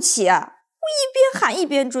了不起啊！我一边喊一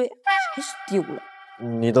边追，还是丢了。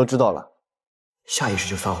你都知道了，下意识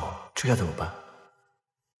就撒谎，这下怎么办？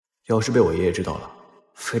要是被我爷爷知道了，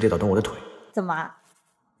非得打断我的腿。怎么？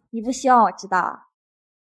你不希望我知道啊？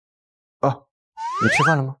你吃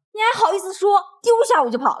饭了吗？你还好意思说？丢下我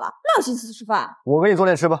就跑了，哪有心思吃饭？我给你做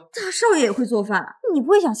点吃吧。大少爷也会做饭，你不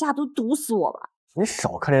会想下毒毒死我吧？你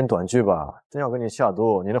少看点短剧吧，真要跟你下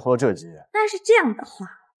毒，你能活到这集？那要是这样的话，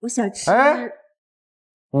我想吃。哎，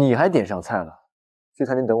你还点上菜了？去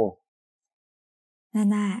餐厅等我。奶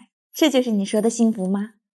奶，这就是你说的幸福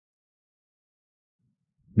吗？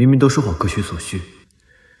明明都说好各取所需，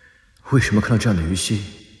为什么看到这样的于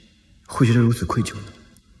西，会觉得如此愧疚呢？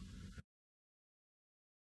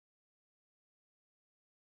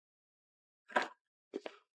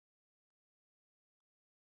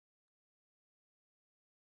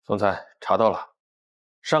总裁查到了，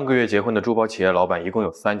上个月结婚的珠宝企业老板一共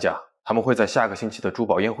有3家，他们会在下个星期的珠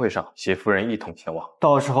宝宴会上携夫人一同前往。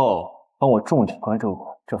到时候帮我重点关注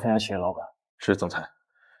这3家企业老板。是总裁。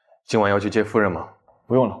今晚要去接夫人吗？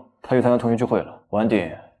不用了，她去参加同学聚会了，晚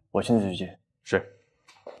点我亲自去接。是。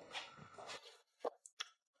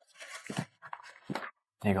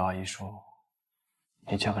那个阿姨说，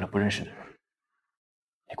你嫁给了不认识的人，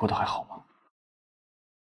你过得还好吗？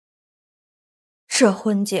这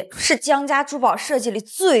婚戒是江家珠宝设计里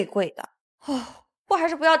最贵的哦，我还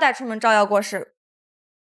是不要带出门招摇过市。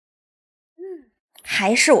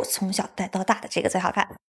还是我从小戴到大的这个最好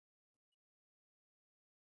看，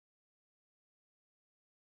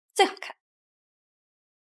最好看。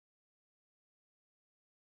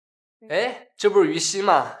哎，这不是于西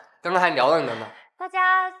吗？刚刚还聊到你了呢。大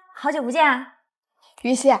家好久不见啊！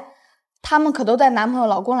于西，他们可都带男朋友、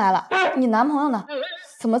老公来了，你男朋友呢？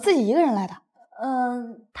怎么自己一个人来的？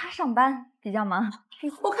他上班比较忙。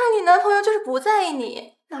我看你男朋友就是不在意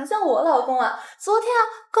你，哪像我老公啊，昨天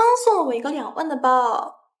刚送了我一个2万的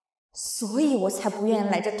包，所以我才不愿意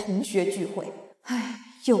来这同学聚会。唉，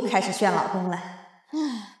又开始炫老公了。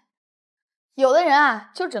有的人啊，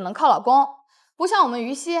就只能靠老公，不像我们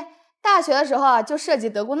于西，大学的时候就设计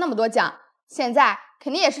得过那么多奖，现在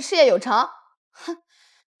肯定也是事业有成。哼，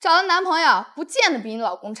找的男朋友不见得比你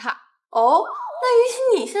老公差。哦，那于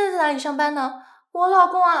西你现在在哪里上班呢？我老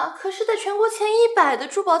公啊，可是在全国前100的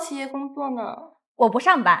珠宝企业工作呢。我不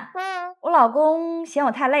上班，我老公嫌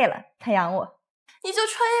我太累了，他养我。你就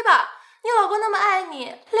吹吧，你老公那么爱你，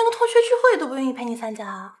连个同学聚会都不愿意陪你参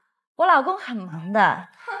加。我老公很忙的。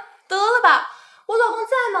得了吧，我老公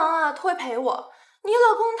再忙啊，都会陪我。你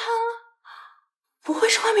老公他不会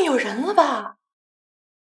是外面有人了吧？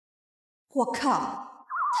我靠，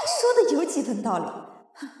他说的有几分道理，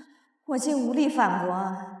我竟无力反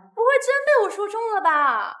驳。不会真被我说中了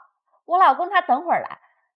吧？我老公他等会儿来，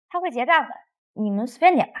他会结账的，你们随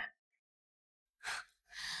便点吧。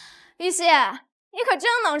于西，你可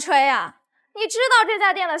真能吹啊！你知道这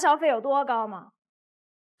家店的消费有多高吗？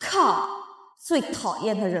靠，最讨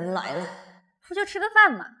厌的人来了，不就吃个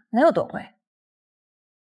饭嘛，能有多贵？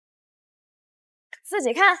自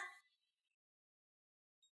己看。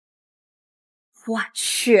我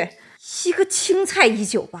去，一个青菜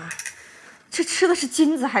198，这吃的是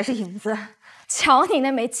金子还是银子？瞧你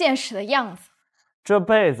那没见识的样子，这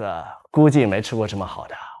辈子估计没吃过这么好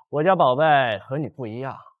的。我家宝贝和你不一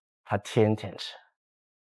样，他天天吃。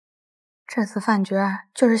这次饭局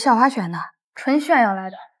就是校花选的，纯炫耀来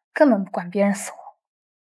的，根本不管别人死活。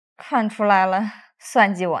看出来了，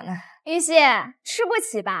算计我呢。于西，吃不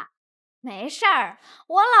起吧？没事儿，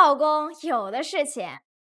我老公有的是钱，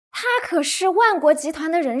他可是万国集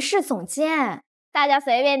团的人事总监，大家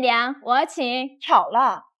随便点，我请。巧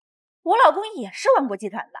了，我老公也是万国集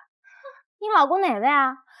团的。你老公哪位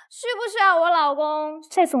啊？需不需要我老公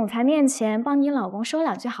在总裁面前帮你老公说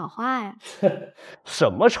两句好话呀？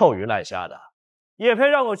什么臭鱼烂虾的，也配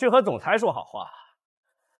让我去和总裁说好话？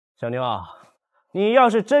小妞啊，你要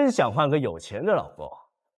是真想换个有钱的老公，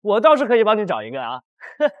我倒是可以帮你找一个啊。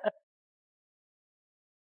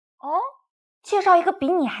哦，介绍一个比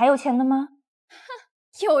你还有钱的吗？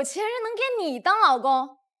哼，有钱人能给你当老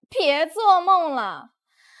公？别做梦了，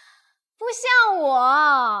不像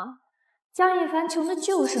我。江一凡穷的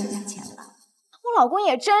就剩下钱了。我老公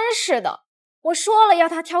也真是的，我说了要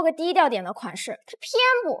他挑个低调点的款式，他偏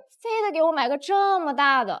不，非得给我买个这么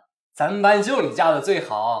大的。咱们班就你嫁的最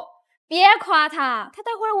好。别夸他，他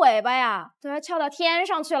待会儿尾巴呀都要翘到天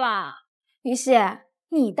上去了。于西，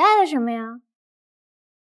你戴的什么呀？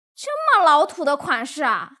这么老土的款式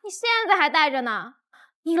啊，你现在还戴着呢？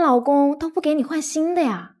你老公都不给你换新的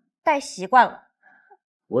呀？戴习惯了。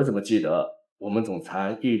我怎么记得我们总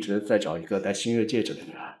裁一直在找一个戴星月戒指的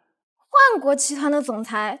女孩？万国集团的总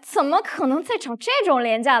裁怎么可能在找这种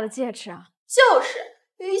廉价的戒指啊？就是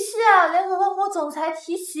于西啊，连个万国总裁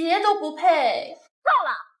提鞋都不配。够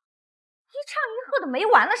了，一唱一和的没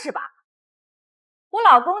完了是吧？我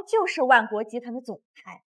老公就是万国集团的总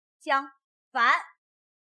裁江凡。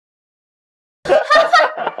大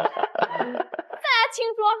家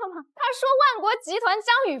听说了吗？他说万国集团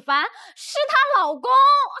江羽凡是她老公。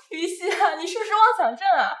于西啊，你是不是妄想症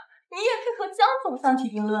啊？你也配和江总相提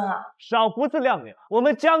并论啊？少胡自亮亮，我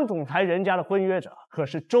们江总裁人家的婚约者可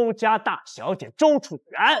是周家大小姐周楚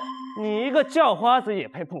然，你一个叫花子也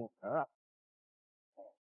配碰瓷啊？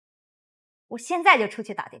我现在就出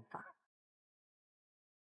去打电话。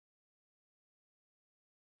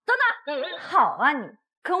等等，好啊你，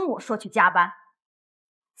跟我说去加班，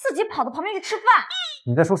自己跑到旁边去吃饭。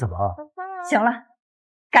你在说什么？行了，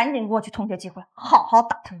赶紧给我去同学聚会，好好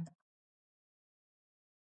打他们。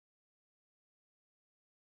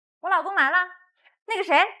我老公来了，那个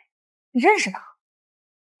谁，你认识他？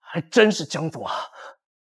还真是江总啊！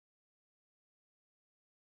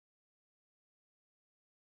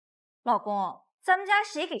老公，咱们家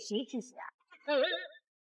谁给谁提鞋啊？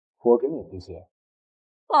我给你提鞋。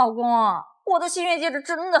老公，我的幸运戒指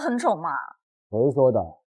真的很丑吗？谁说的？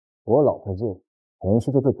我老婆戒，全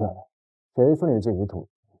世界最漂亮。谁说你的戒指土？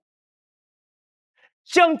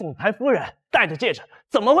江总裁夫人戴着戒指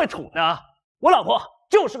怎么会土呢？我老婆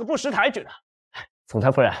就是个不识抬举的。总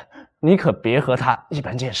裁夫人，你可别和她一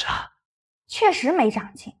般见识啊！确实没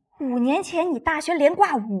长进。5年前你大学连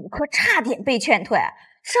挂5科，差点被劝退。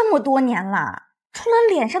这么多年了，除了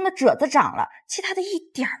脸上的褶子长了，其他的一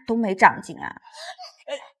点都没长进啊！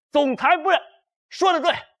总裁夫人说的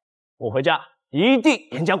对，我回家一定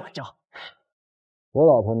严加管教。我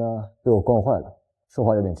老婆呢，被我惯坏了，说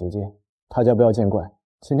话有点直接，大家不要见怪。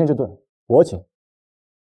今天这顿我请，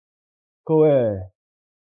各位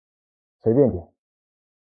随便点。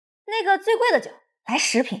那个最贵的酒，来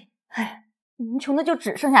10瓶。哎，你们穷的就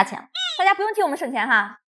只剩下钱了，大家不用替我们省钱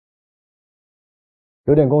哈。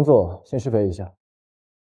有点工作，先施肥一下。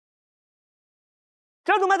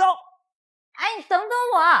江总慢走。哎，你等等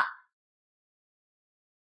我。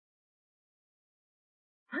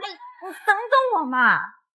哎，你等等我嘛。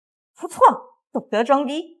不错，懂得装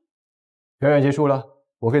逼。表演结束了，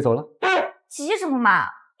我可以走了。急什么嘛？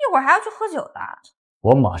一会儿还要去喝酒的。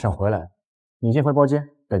我马上回来，你先回包间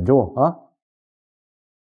等着我啊。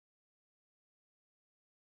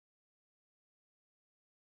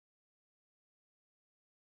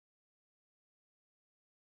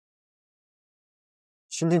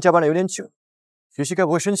今天加班的有点久，学习该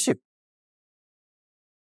不会生气吧？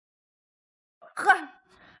喝，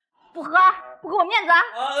不喝不给我面子啊！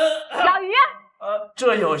小鱼，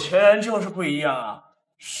这有钱人就是不一样啊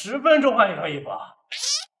，10分钟换一套衣服啊！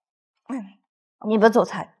你们总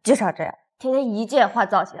裁就是要这样，天天一键换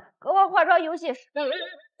造型，给我化妆游戏时。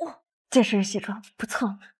哇，这身西装不错。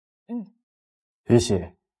于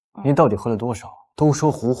喜，您到底喝了多少？都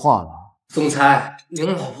说胡话了。总裁，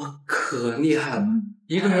您老婆可厉害了，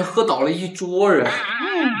一个人喝倒了一桌人。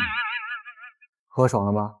喝爽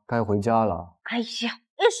了吗？该回家了。哎呀，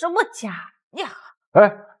你什么家呀？哎，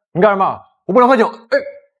你干什么？我不能喝酒。哎，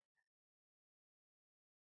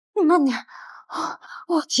你慢点。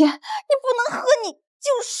我天，你不能喝，你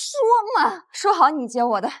就说嘛，说好你接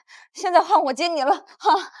我的，现在换我接你了，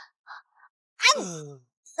哈。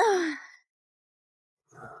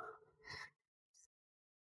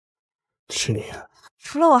是你啊！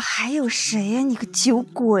除了我还有谁呀？你个酒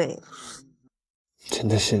鬼！真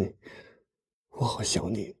的是你，我好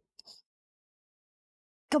想你。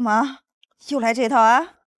干嘛？又来这套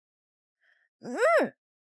啊？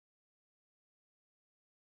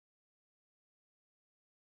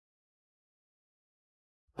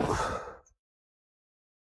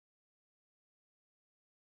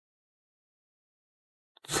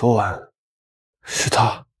昨晚是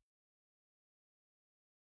他，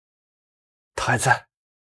他还在。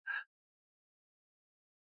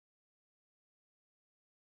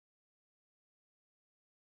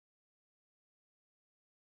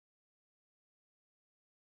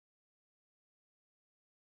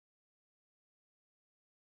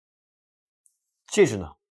戒指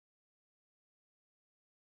呢？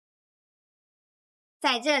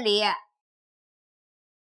在这里。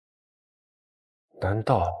难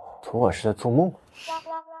道昨晚是在做梦？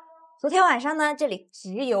昨天晚上呢，这里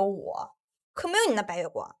只有我，可没有你那白月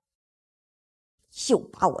光。又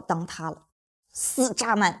把我当他了，死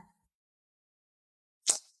渣男！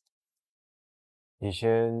你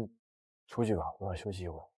先出去吧，我要休息一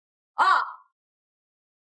会儿。啊！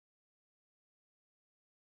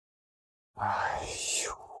哎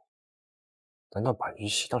呦，难道把于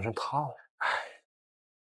西当成他了？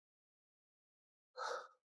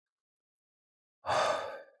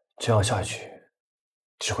这样下去，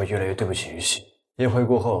只会越来越对不起于西。宴会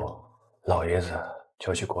过后，老爷子就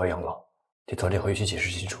要去国外养老，得早点和于西解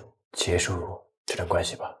释清楚，结束这段关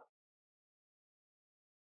系吧。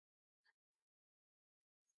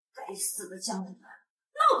该死的江南，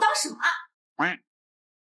拿我当什么？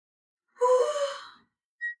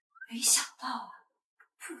没想到啊，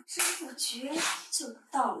不知不觉就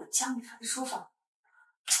到了江雨凡的书房。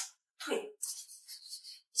对，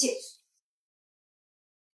戒指。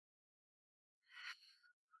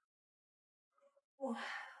哇，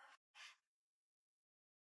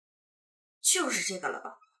就是这个了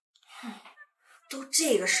吧？都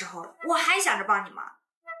这个时候了，我还想着帮你忙。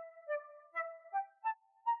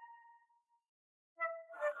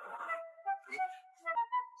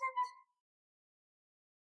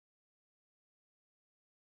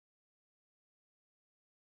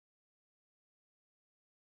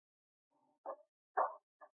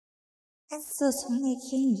自从那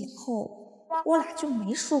天以后，我俩就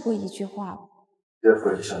没说过一句话了。这会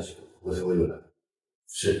儿就上去，我才会有的。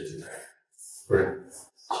是的，不是。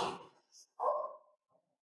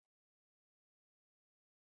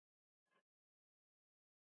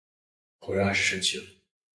果然还是生气了。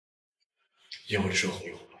宴会的时候，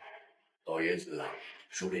老爷子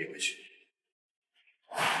说不定也会去。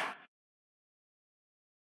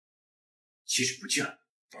其实不见了，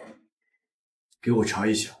给我查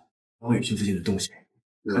一下王雨欣最近的动向，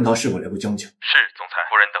看他是否来过江家。是，总裁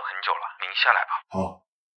夫人等很久了，您下来吧。好，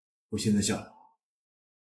我现在下来。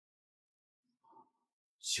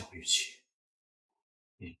江雨欣，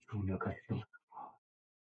你终于要开始动了。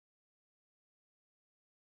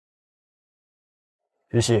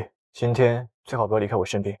于西，今天最好不要离开我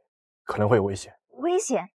身边，可能会有危险。危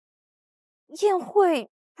险？宴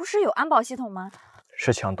会不是有安保系统吗？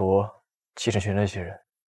是抢夺继承权的那些人。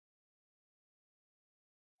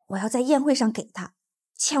我要在宴会上给他，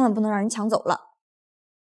千万不能让人抢走了。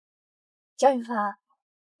江雨凡，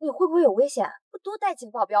你会不会有危险？不多带几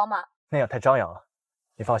个保镖吗？那样太张扬了。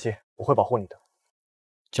你放心，我会保护你的。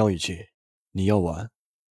江雨晴，你要玩，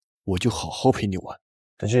我就好好陪你玩。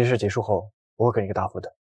等这件事结束后，我会给你一个答复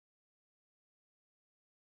的。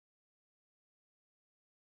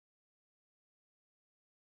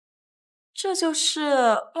这就是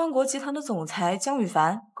万国集团的总裁江雨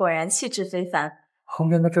凡，果然气质非凡。后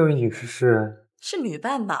面的这位女士是女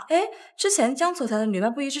伴吧？哎，之前江总裁的女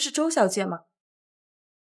伴不一直是周小姐吗？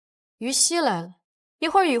于西来了，一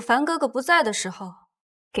会儿雨凡哥哥不在的时候，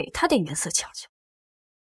给他点颜色瞧瞧。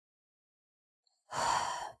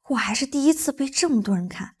我还是第一次被这么多人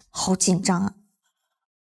看，好紧张啊！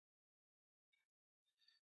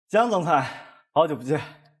江总裁，好久不见。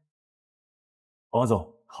王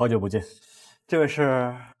总，好久不见。这位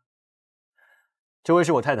是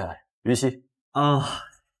我太太于西。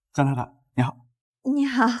江太太，你好。你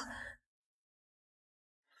好。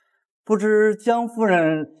不知江夫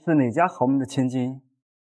人是哪家豪门的千金？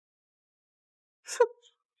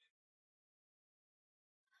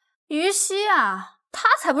于西啊，他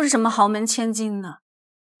才不是什么豪门千金呢。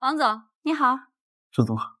王总，你好。周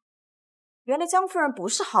总好。原来江夫人不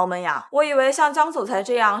是豪门呀，我以为像江总裁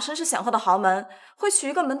这样声势显赫的豪门会娶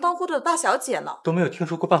一个门当户对的大小姐呢。都没有听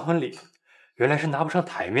说过办婚礼，原来是拿不上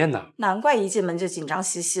台面呢。难怪一进门就紧张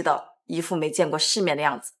兮兮的，一副没见过世面的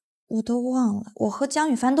样子。我都忘了，我和江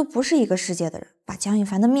雨凡都不是一个世界的人，把江雨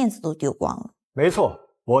凡的面子都丢光了。没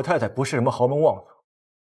错，我太太不是什么豪门望子，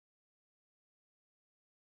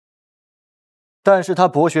但是她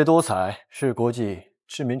博学多才，是国际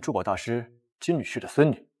知名珠宝大师金女士的孙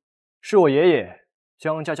女，是我爷爷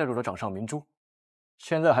江家家主的掌上明珠。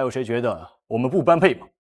现在还有谁觉得我们不般配吗？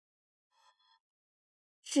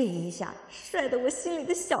这一下帅得我心里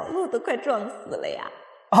的小鹿都快撞死了呀！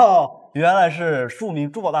哦，原来是著名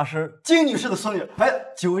珠宝大师金女士的孙女，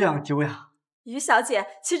哎，久仰久仰。于小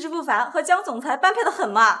姐气质不凡，和江总裁般配的很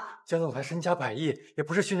嘛。江总裁身家100亿，也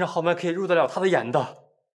不是寻常豪门可以入得了他的眼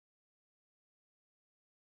的。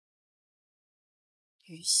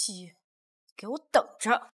于西，给我等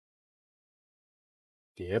着！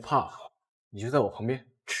别怕，你就在我旁边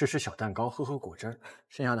吃吃小蛋糕，喝喝果汁，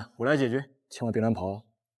剩下的我来解决，千万别乱跑哦。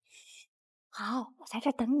好，我在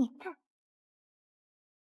这等你。完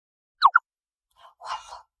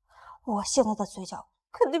了，我现在的嘴角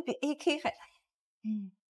肯定比 AK 还大。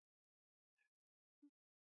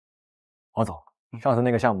王总，上次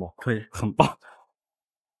那个项目可以，很棒。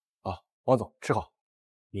啊，王总，吃好。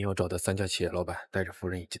你要找的3家企业老板带着夫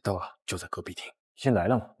人已经到了，就在隔壁厅。已经来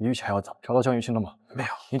了吗？离于西还要早。找到江于心了吗？没有。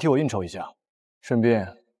你替我应酬一下，顺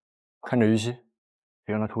便看着于西，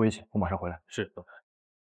别让他出危险。我马上回来。是，总裁。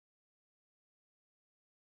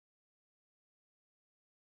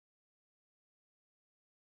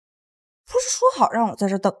不是说好让我在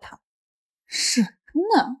这等他？什么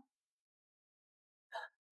呢？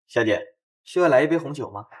小姐，需要来一杯红酒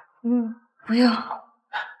吗？不要。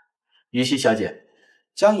于西小姐，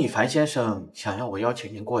江羽凡先生想要我邀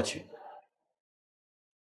请您过去，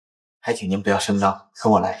还请您不要声张，跟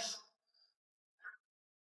我来。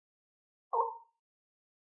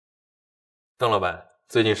邓老板，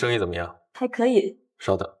最近生意怎么样？还可以。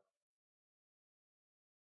稍等。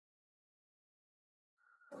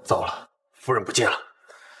糟了，夫人不见了。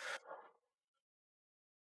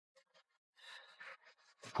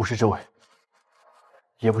不是这位，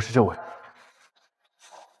也不是这位，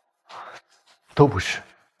都不是。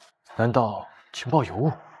难道情报有误？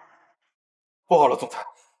不好了，总裁，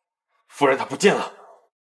夫人她不见了。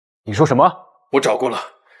你说什么？我找过了，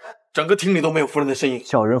整个厅里都没有夫人的身影。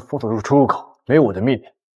叫人封锁出入口，没有我的命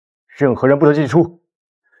令，任何人不得进出。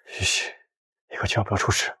于西，你可千万不要出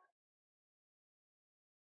事。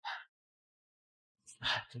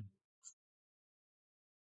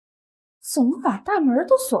怎么把大门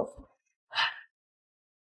都锁住了？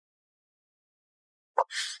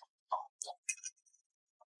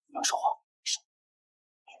不要说话。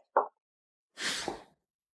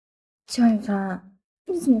江羽凡，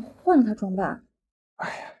你怎么换了套装扮？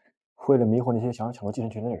为了迷惑那些想要抢夺继承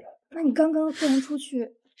权的人。那你刚刚带人出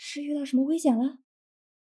去是遇到什么危险了？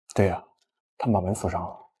对呀，他们把门锁上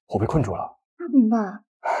了，我被困住了。那怎么办？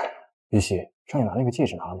于西，让你拿那个戒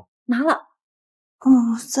指拿了吗？拿了。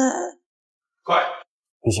在。快，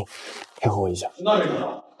于西，配合我一下。那边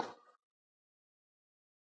呢？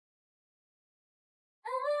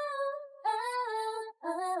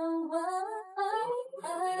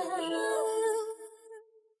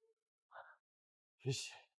于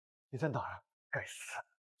西，你在哪儿？该死！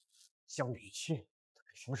江雨欣，他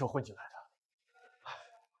什么时候混进来的？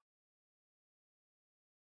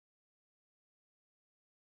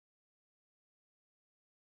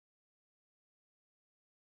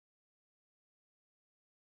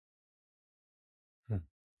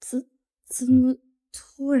怎么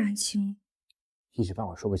突然清？一时半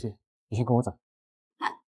会儿说不清，你先跟我走。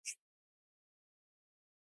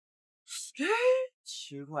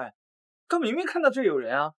奇怪，刚明明看到这有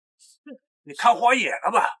人啊！你看花眼了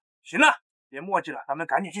吧？行了，别墨迹了，咱们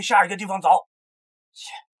赶紧去下一个地方找。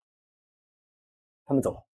他们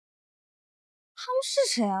走了。他们是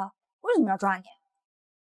谁啊？为什么要抓你？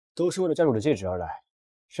都是为了家主的戒指而来，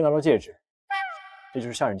是拿到戒指，这就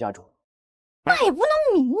是下人家主。那也不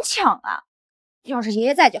能明抢啊！要是爷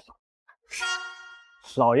爷在就好。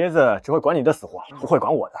老爷子只会管你的死活，不会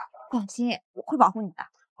管我的。放心，我会保护你的。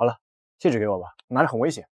好了，戒指给我吧，拿着很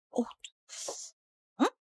危险。哦，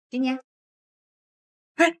给你。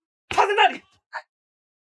哎，他在那里！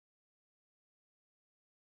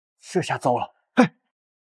这下糟了！哎，江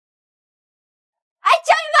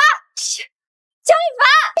羽凡，江羽凡，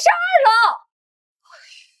你上2楼。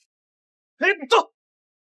哎，走！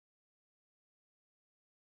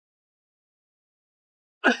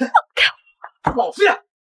老子呀！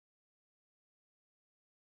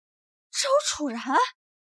周楚然，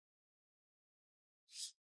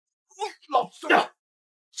老子呀！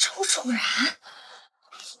周楚然，你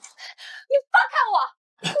放开我！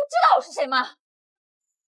你知道我是谁吗？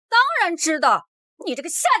当然知道，你这个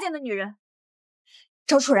下贱的女人！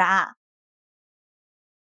周楚然，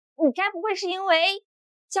你该不会是因为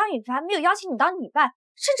江羽凡没有邀请你当女伴，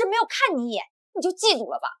甚至没有看你一眼，你就嫉妒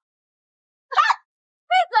了吧？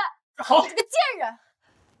闭嘴！好，你这个贱人！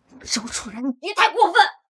周楚然，你别太过分！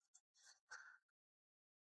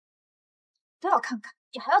都要看看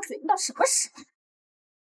你还要嘴硬到什么时候！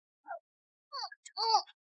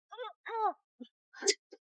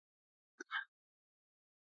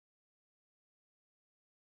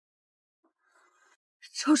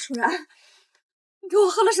周楚然，你给我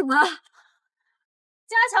喝了什么？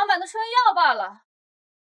加强版的春药罢了。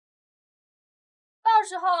到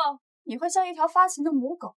时候你会像一条发情的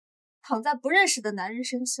母狗，躺在不认识的男人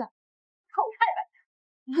身上，好害吧？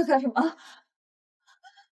你要干什么？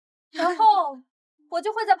然后我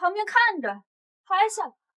就会在旁边看着，拍下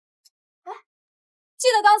来。哎，记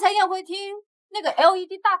得刚才宴会厅那个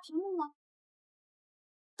LED 大屏幕吗？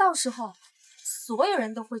到时候所有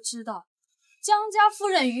人都会知道江家夫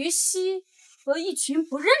人于西和一群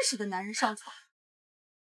不认识的男人上床。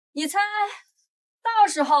你猜，到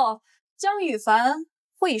时候江羽凡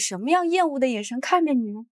会以什么样厌恶的眼神看着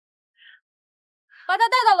你呢？把他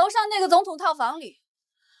带到楼上那个总统套房里，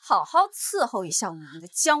好好伺候一下我们的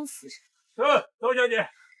江夫人。周小姐，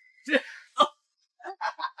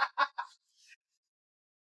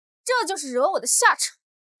这就是惹我的下场。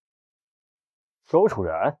周楚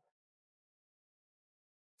然，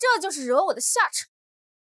这就是惹我的下场。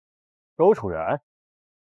周楚然，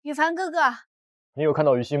羽凡哥哥，你有看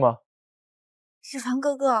到于西吗？羽凡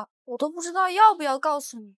哥哥，我都不知道要不要告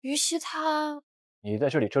诉你，于西他……你在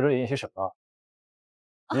这里遮遮掩掩些什么？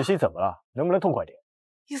于西怎么了？能不能痛快点？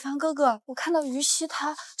羽凡哥哥，我看到于西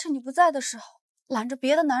他趁你不在的时候，揽着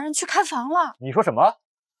别的男人去开房了。你说什么？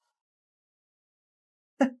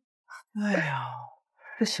哎呀，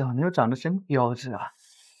这小妞长得真标致啊！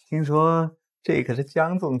听说这可是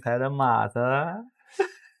江总裁的马子。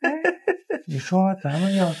你说咱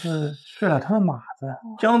们要是睡了他的马子，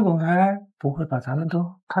江总裁不会把咱们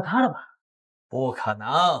都踏塌了吧？不可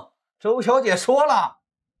能，周小姐说了，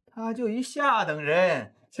他就一下等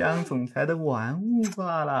人，江总裁的玩物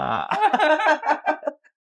罢了。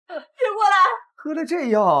别过来！喝了这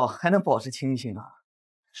药还能保持清醒啊？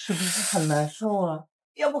是不是很难受啊？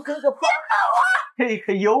要不哥哥帮我？这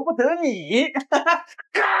可由不得你！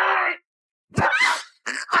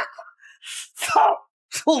操，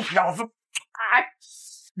臭婊子！哎，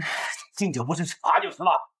敬酒不吃茶就是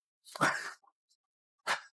了。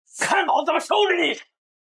看老子怎么收拾你！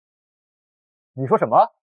你说什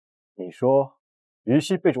么？你说于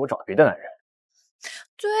西背着我找了别的男人？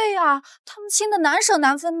对呀，他们亲的难舍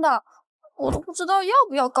难分的，我都不知道要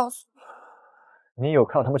不要告诉你。你有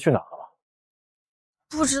看到他们去哪了？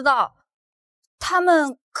不知道，他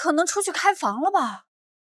们可能出去开房了吧？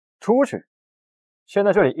出去？现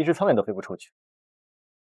在这里一只苍蝇都飞不出去。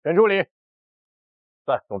任助理，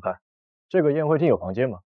在总裁，这个宴会厅有房间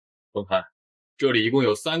吗？总裁，这里一共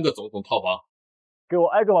有3个总统套房，给我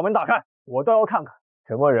挨个把门打开，我倒要看看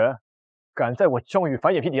什么人敢在我江羽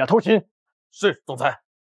凡眼皮底下偷情。是总裁。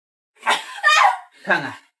看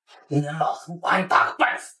看，今天老子把你打个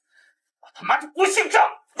半死，我他妈就不姓张！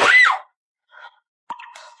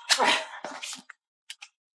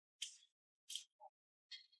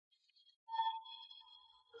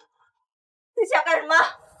你想干什么？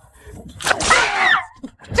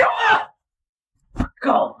叫我！我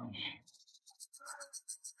告诉你，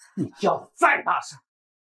你叫的再大声，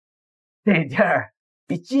这地儿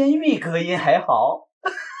比监狱隔音还好。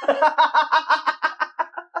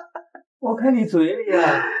我看你嘴里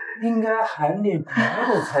啊，应该含点骨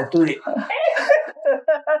头才对。不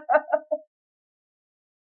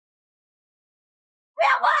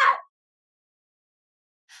要过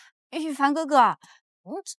来！羽凡哥哥，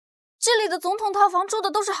这里的总统套房住的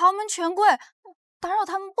都是豪门权贵，打扰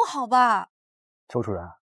他们不好吧？周主任，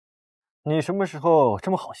你什么时候这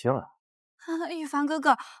么好心了？羽凡哥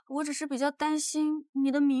哥，我只是比较担心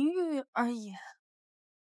你的名誉而已。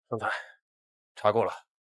总裁，查过了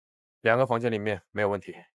，2个房间里面没有问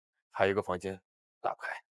题，还有一个房间打不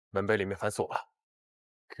开，门被里面反锁了。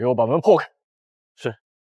给我把门破开。是。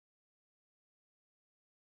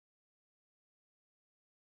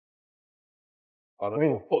把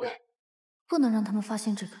门破开。不能让他们发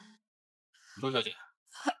现这个。周小姐，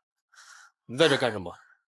你在这干什么？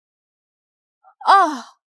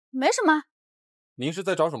哦，没什么。您是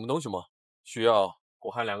在找什么东西吗？需要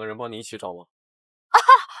我喊2个人帮你一起找吗？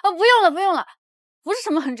不用了，不用了，不是什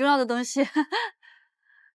么很重要的东西。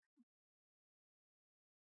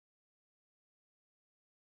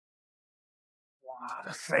哇，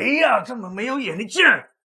这谁呀？这么没有眼力劲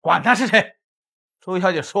儿！管他是谁，周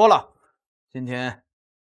小姐说了，今天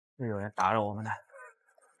又有人打扰我们的。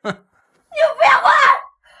你们不要过来！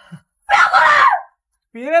不要过来！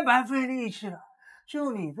别白费力气了，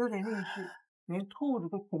就你这点力气，连兔子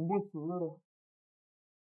都啃不死了。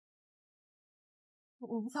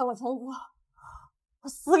你们再往前一步，我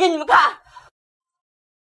死给你们看！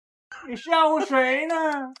你吓唬谁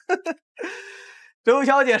呢？周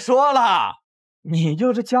小姐说了，你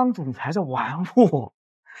就是江总裁的玩物。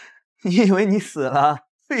你以为你死了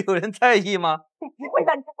会有人在意吗？你不会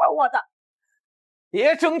让你不管我的。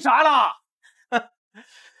别挣扎了，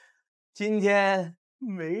今天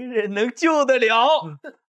没人能救得了。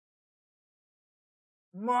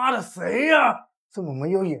妈的，谁呀？这么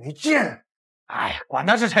没有远见！哎呀，管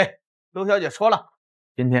他是谁，周小姐说了，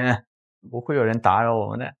今天不会有人打扰我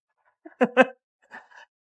们的。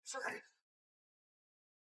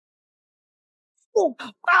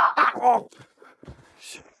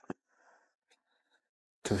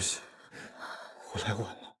对不起，我来晚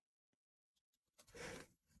了。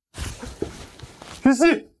云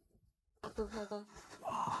溪，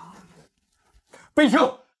备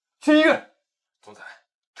车，去医院。总裁，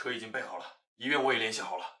车已经备好了，医院我也联系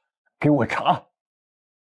好了。给我查，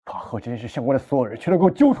把和这件事相关的所有人全都给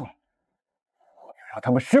我揪出来，我要让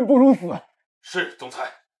他们生不如死。是，总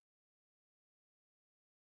裁。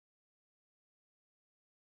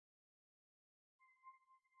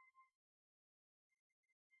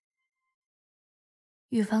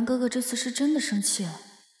羽凡哥哥这次是真的生气了，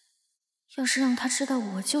要是让他知道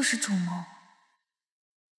我就是主谋，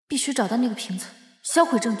必须找到那个瓶子，销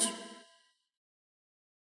毁证据。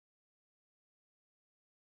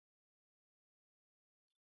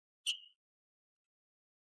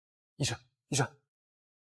医生，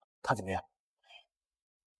他怎么样？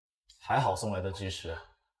还好送来的及时，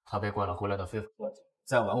他被灌了回来的非法药剂，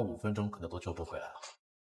再晚5分钟可能都救不回来了。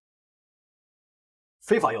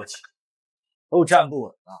非法药剂都站不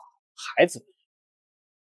稳啊，还怎么样？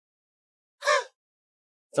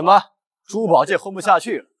怎么，珠宝界混不下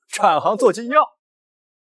去了，转行做金药？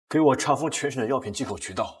给我查封全省的药品进口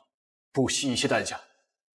渠道，不惜一切代价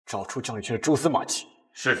找出张雨轩的蛛丝马迹。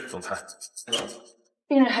是，总裁。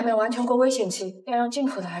病人还没完全过危险期，要让尽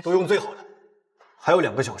可的来。都用最好的，还有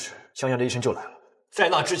2个小时，江阳的医生就来了。在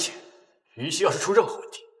那之前，于西要是出任何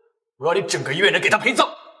问题，我要你整个医院人给他陪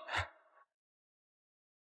葬。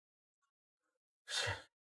是。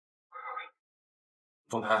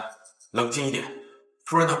总裁，冷静一点，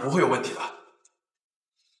夫人她不会有问题的。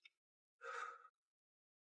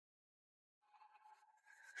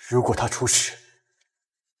如果他出事，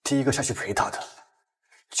第一个下去陪他的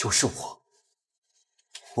就是我。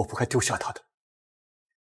我不该丢下他的。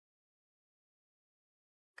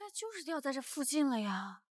该就是掉在这附近了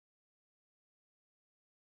呀。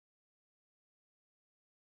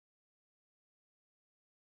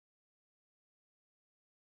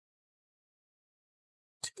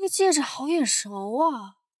这戒指好眼熟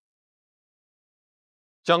啊！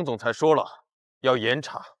江总裁说了，要严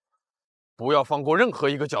查，不要放过任何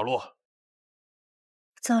一个角落。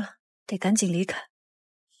糟了，得赶紧离开。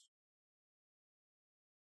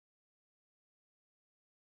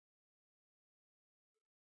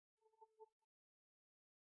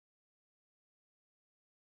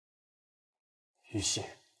于西，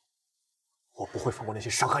我不会放过那些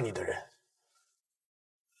伤害你的人。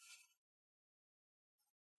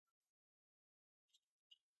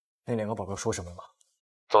那2个保镖说什么吗？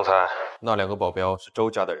总裁，那2个保镖是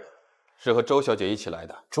周家的人，是和周小姐一起来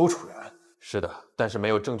的。周楚然？是的，但是没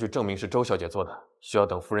有证据证明是周小姐做的，需要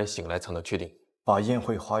等夫人醒来才能确定。把宴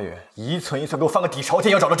会花园一寸一寸给我翻个底朝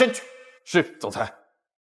天，要找到证据。是，总裁。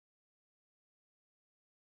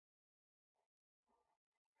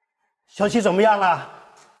小七怎么样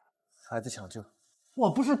了？孩子抢救。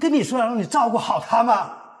我不是跟你说让你照顾好他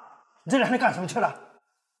吗？你这2天干什么去了？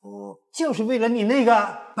就是为了你那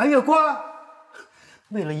个白月光，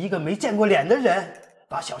为了一个没见过脸的人，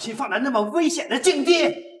把小七放在那么危险的境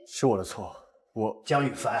地。是我的错，我江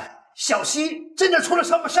雨凡，小七真的出了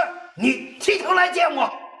什么事儿，你提头来见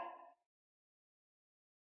我。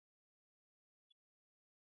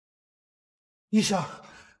医生，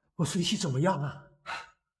我随妻怎么样啊？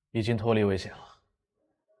已经脱离危险了。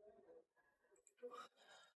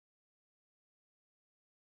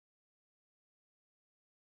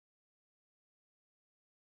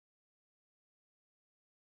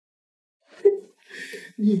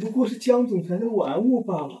你不过是江总裁的玩物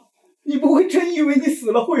罢了，你不会真以为你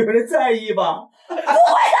死了会有人在意吧？不会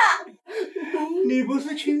的。你不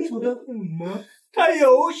是清楚的很吗？他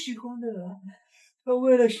有喜欢的人，他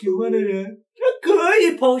为了喜欢的人，他可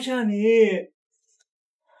以抛下你。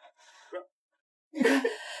你看，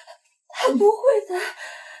他不会的。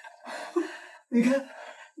你看，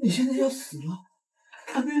你现在要死了，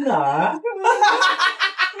他在哪儿？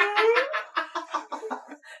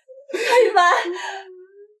雨凡，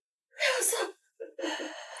要死！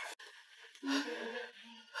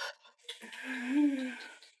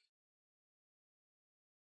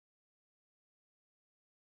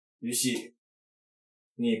于西，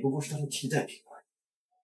你不过是他的替代品而已。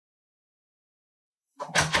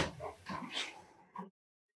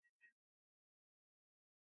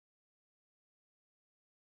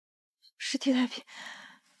是替代品，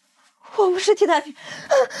我不是替代品。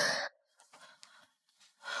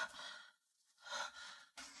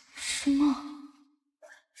什么？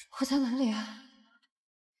我在哪里啊？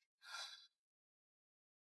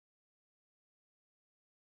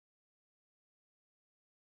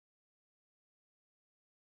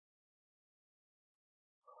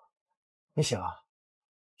你醒了？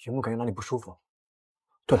云木感觉哪里不舒服。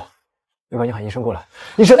对了，要赶紧喊医生过来。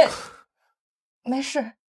医生，没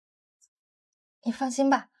事，你放心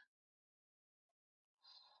吧。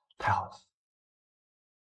太好了。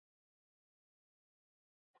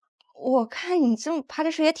我看你这么趴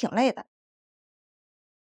着睡也挺累的。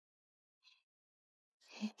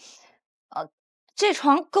这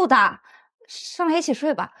床够大，上来一起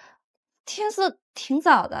睡吧。天色挺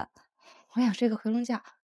早的，我想睡个回笼觉，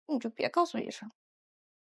你就别告诉医生。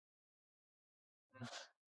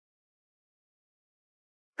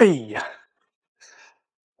哎呀，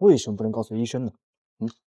为什么不能告诉医生呢？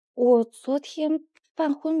我昨天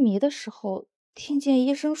办昏迷的时候，听见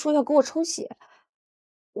医生说要给我抽血，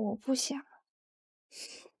我不想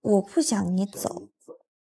你走。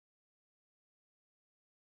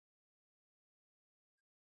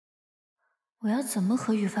我要怎么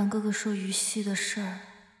和雨帆哥哥说于西的事儿？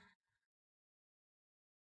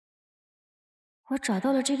我找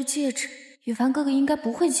到了这个戒指，雨帆哥哥应该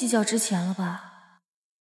不会计较之前了吧？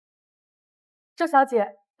郑小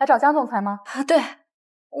姐来找江总裁吗？对，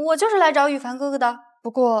我就是来找雨帆哥哥的。不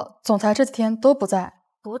过总裁这几天都不在。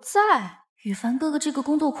不在？雨帆哥哥这个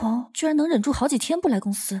工作狂，居然能忍住好几天不来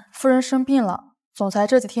公司。夫人生病了，总裁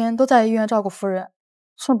这几天都在医院照顾夫人，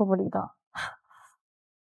寸步不离的。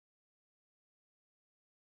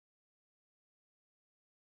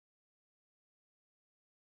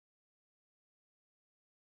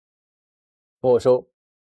没收。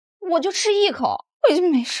我就吃一口，我已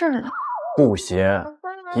经没事了。不行，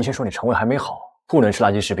医生说你肠胃还没好，不能吃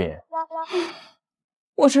垃圾食品。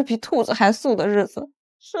我这比兔子还素的日子，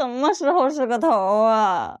什么时候是个头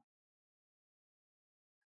啊？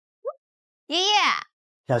爷爷，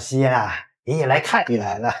小希啊，爷爷来看你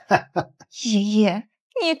来了。爷爷，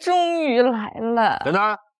你终于来了。等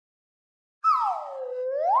等。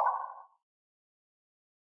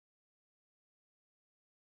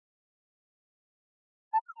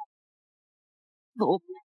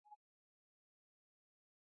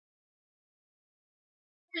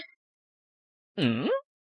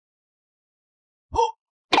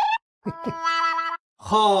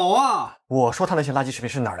好啊！我说他那些垃圾食品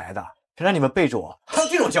是哪儿来的？谁让你们背着我？还有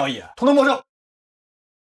这种交易，统统没收！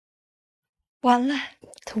完了，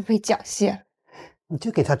都被缴械。你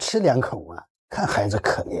就给他吃2口嘛，看孩子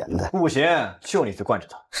可怜的。不行，就你最惯着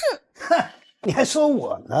他。哼，你还说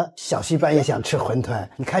我呢？小希半夜想吃馄饨，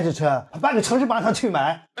你开着车把半个城市马上去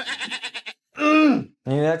买。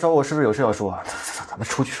你来找我是不是有事要说啊？走，咱们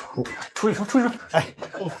出去说，出去说。哎，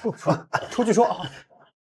出去说。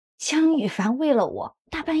江雨凡为了我，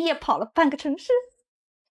大半夜跑了半个城市，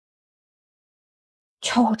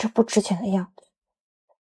瞧我这不值钱的样子，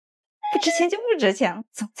不值钱就不值钱。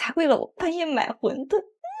总裁为了我半夜买馄饨，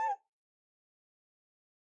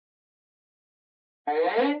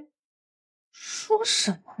说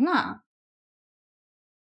什么呢？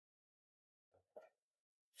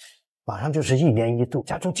马上就是1年1度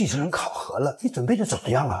家中继承人考核了，你准备的怎么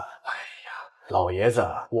样啊？老爷子，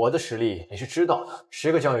我的实力你是知道的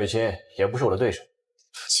，10个江雨晴也不是我的对手。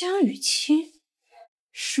江雨晴，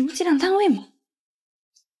什么计量单位吗？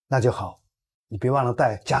那就好，你别忘了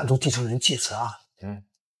带家族继承人戒指啊。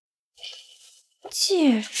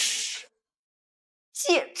戒指。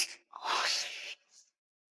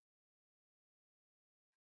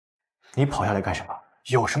你跑下来干什么？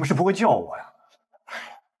有什么事不会叫我呀？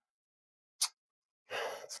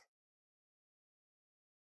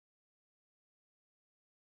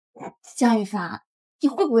江雨凡，你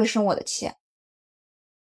会不会生我的气？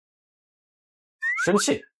生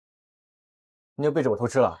气？你又背着我偷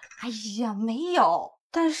吃了？哎呀，没有，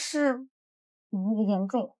但是那个严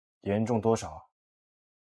重。严重多少？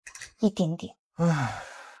一点点。唉，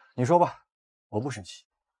你说吧，我不生气。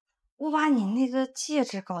我把你那个戒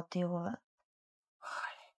指搞丢了。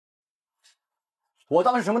我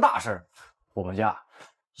当是什么大事儿？我们家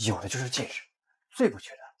有的就是戒指，最不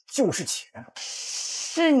缺的就是钱。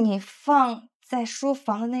是你放在书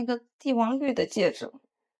房的那个帝王绿的戒指吗？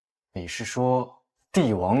你是说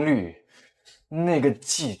帝王绿那个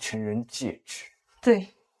继承人戒指？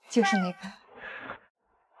对，就是那个。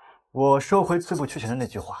我收回最不缺钱的那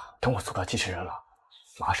句话，等我做到继承人了，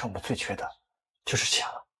马上我们最缺的就是钱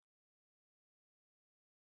了。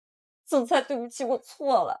总裁，对不起，我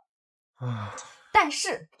错了。但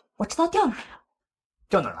是我知道掉哪儿了。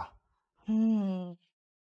掉哪儿了？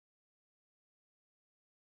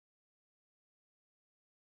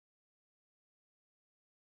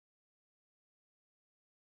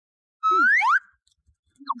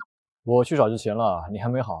我去找之前了，你还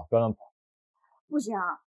没好，不要乱跑。不行，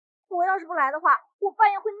我要是不来的话，我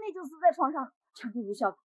半夜会内疚死在床上，这不无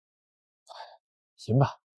效。行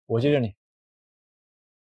吧，我接着你。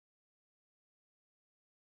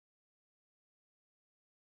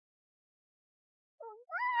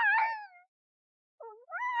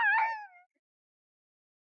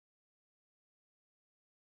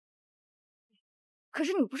可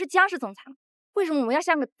是你不是江氏总裁吗？为什么我们要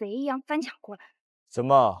像个贼一样翻墙过来？怎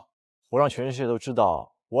么？我让全世界都知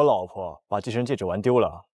道我老婆把继承戒指玩丢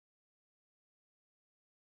了。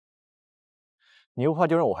你不怕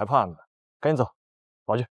丢人，我还怕呢。赶紧走，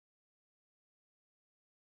跑去。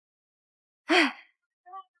唉，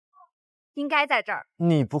应该在这儿。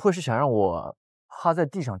你不会是想让我趴在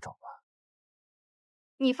地上找吧？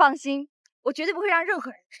你放心，我绝对不会让任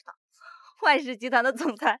何人知道。万氏集团的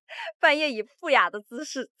总裁半夜以不雅的姿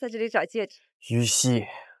势在这里找戒指。于西，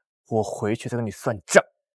我回去再跟你算账。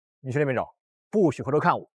你去那边找，不许回头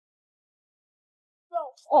看我。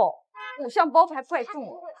哦，5项包牌怪中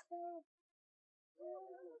了。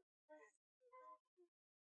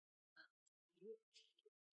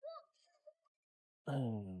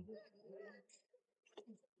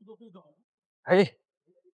哎。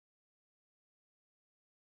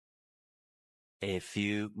A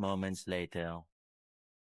few moments later，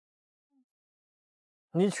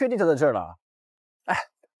 你确定他在这儿了？哎，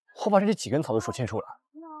我把这里几根草都数清楚了，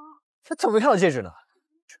他怎么没看到戒指呢？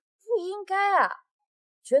不应该啊，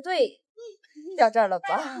绝对掉这儿了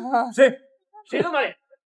吧？谁在那里？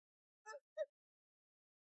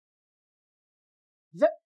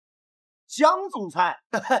江总裁，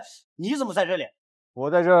你怎么在这里？我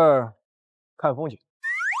在这儿看风景。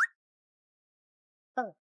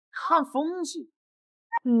看风景？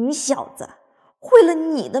你小子，为了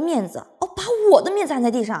你的面子，把我的面子按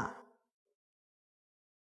在地上。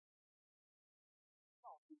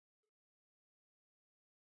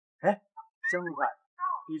哎，江总裁，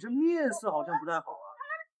你这面色好像不太好啊，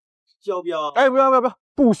要不要？哎，不要，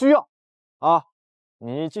不需要啊！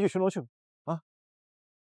你继续巡逻去啊！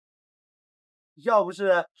要不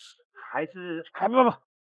是，还是……哎，不，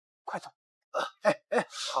快走！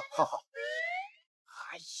好。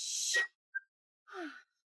哎呀！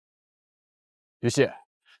于西，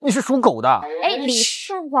你是属狗的。哎，礼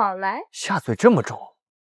尚往来，下嘴这么重。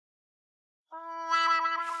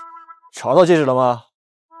找到戒指了吗？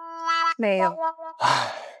没有。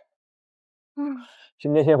唉，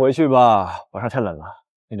今天先回去吧，晚上太冷了，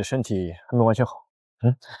你的身体还没完全好。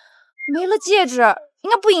没了戒指，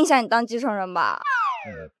应该不影响你当继承人吧？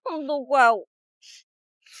都怪我。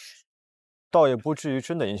倒也不至于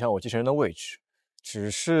真的影响我继承人的位置，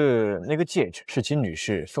只是那个戒指是金女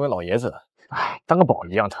士送给老爷子的，当个宝一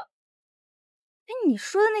样的。哎，你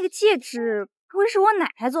说的那个戒指，不会是我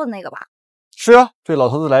奶奶做的那个吧？是啊，对老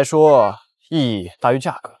头子来说，意义大于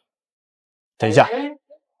价格。等一下，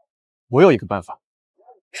我有一个办法。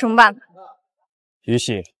什么办法？于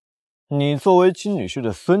西，你作为金女士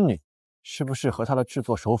的孙女，是不是和她的制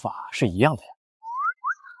作手法是一样的呀？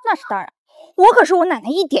那是当然，我可是我奶奶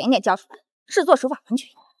一点一点教出来的，制作手法完全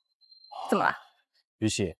一样。怎么了？于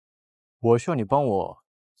西，我需要你帮我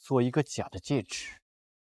做一个假的戒指。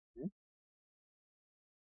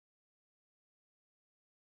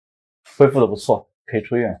恢复的不错，可以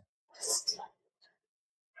出院。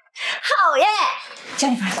好耶！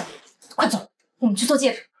江一凡，快走，我们去做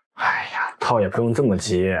戒指。哎呀，套也不用这么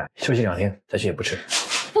急，休息2天再去也不迟。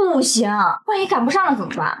不行，万一赶不上了怎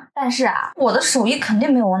么办？但是啊，我的手艺肯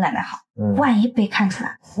定没有我奶奶好。万一被看出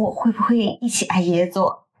来，我会不会一起挨爷爷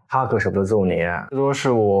揍？他可舍不得揍你，最多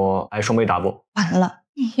是我挨双倍打不。完了，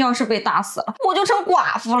你要是被打死了，我就成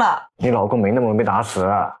寡妇了。你老公没那么容易被打死，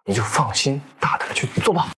你就放心大胆的去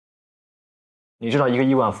做吧。你知道一个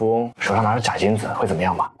亿万富翁手上拿着假金子会怎么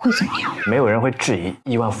样吗？会怎么样？没有人会质疑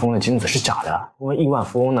亿万富翁的金子是假的，因为亿万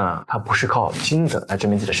富翁呢，他不是靠金子来证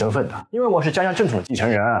明自己的身份的。因为我是江家正统的继承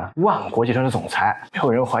人，万国集团的总裁，没有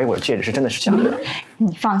人怀疑我的戒指是真的是假的。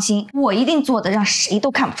你放心，我一定做的让谁都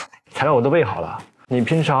看不出来。材料我都备好了，你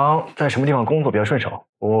平常在什么地方工作比较顺手？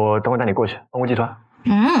我等会带你过去，万国集团。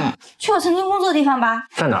去我曾经工作的地方吧。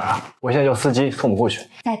在哪儿啊？我现在叫司机送我们过去。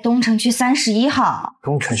在东城区31号。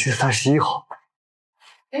东城区31号。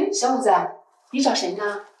哎，小伙子，你找谁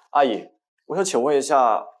呢？阿姨，我想请问一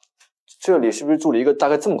下，这里是不是住了一个大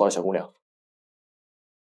概这么高的小姑娘？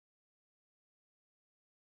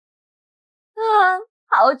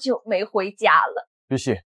好久没回家了。于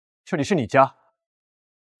西，这里是你家。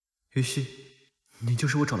于西，你就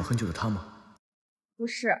是我找了很久的他吗？不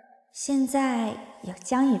是，现在有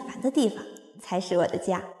江雨凡的地方才是我的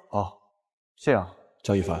家。哦，这样，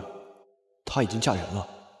江一凡，她已经嫁人了，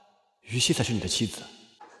于西才是你的妻子。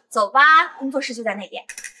走吧，工作室就在那边。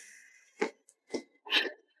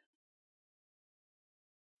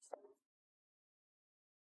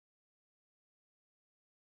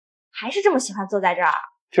还是这么喜欢坐在这儿？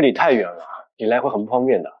这里太远了，你来回很不方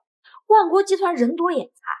便的。万国集团人多眼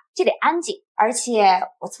杂，这里安静，而且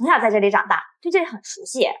我从小在这里长大，对这里很熟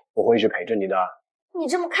悉。我会一直陪着你的。你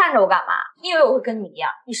这么看着我干嘛？你以为我会跟你一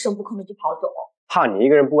样一声不吭的就跑走？怕你一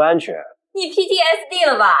个人不安全。你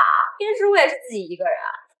PTSD 了吧？平时我也是自己一个人。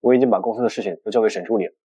我已经把公司的事情都交给沈助理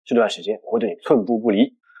了，这段时间我会对你寸步不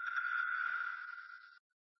离。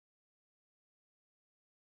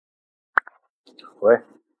喂，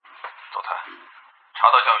总裁，查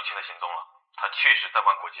到江雨清的行踪了，他确实在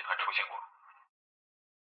万国集团出现过。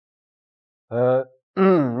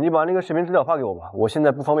你把那个视频资料发给我吧，我现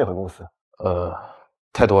在不方便回公司。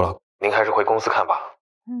太多了，您还是回公司看吧。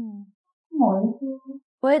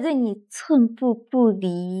我会对你寸步不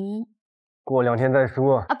离。过2天再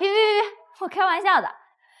说。啊，别，我开玩笑的。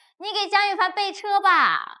你给江雨凡备车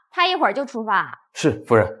吧，他一会儿就出发。是，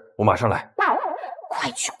夫人，我马上来。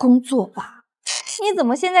快去工作吧。你怎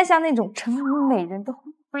么现在像那种成名美人的？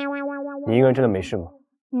你一个人真的没事吗？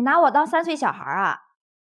你拿我当3岁小孩啊？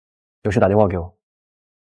有事打电话给我。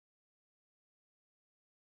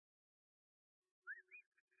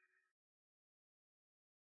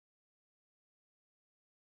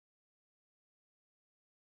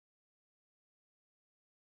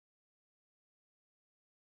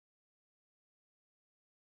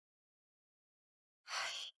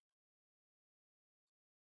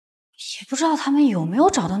也不知道他们有没有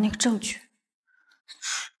找到那个证据，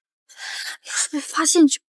要是被发现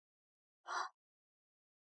就……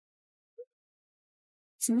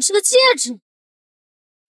怎么是个戒指？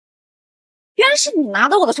原来是你拿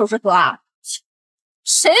的我的首饰盒啊！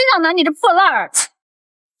谁想拿你这破烂儿？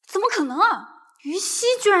怎么可能啊！于西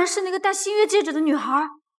居然是那个戴星月戒指的女孩。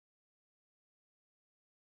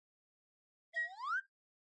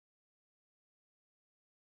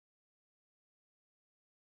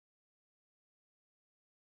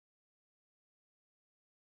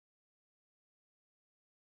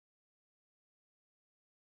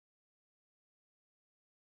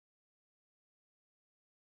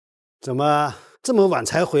怎么这么晚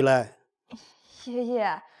才回来？爷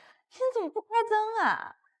爷，你怎么不开灯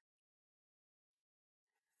啊？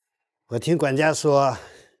我听管家说，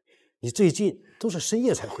你最近都是深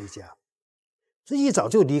夜才回家，这一早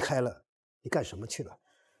就离开了，你干什么去了？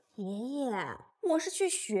爷爷，我是去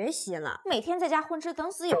学习了，每天在家混吃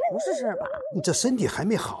等死也不是事儿吧？你这身体还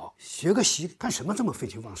没好，学个习干什么这么废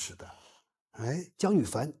寝忘食的？哎，江雨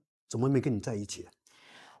凡怎么没跟你在一起？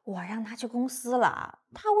我让他去公司了，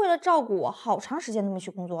他为了照顾我，好长时间都没去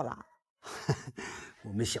工作了。我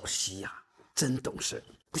们小西呀，真懂事，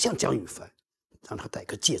不像江雨凡，让他戴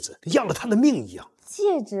个戒指，要了他的命一样。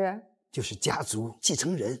戒指就是家族继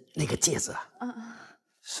承人那个戒指啊。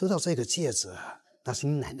说到这个戒指，那是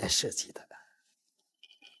你奶奶设计的。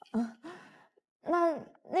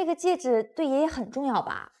那个戒指对爷爷很重要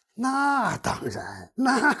吧？那当然，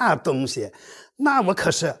那东西，那我可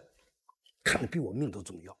是看得比我命都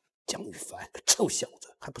重要。江雨凡个臭小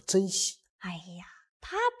子还不珍惜！哎呀，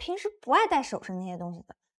他平时不爱戴首饰那些东西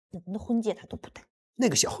的，我们的婚戒他都不戴。那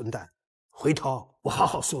个小混蛋，回头我好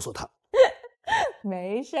好说说他。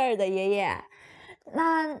没事儿的，爷爷。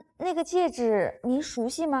那个戒指您熟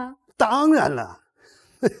悉吗？当然了，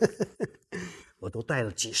我都戴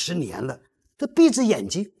了几10年了，这闭着眼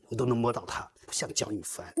睛我都能摸到它，不像江雨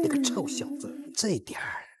凡那个臭小子，这一点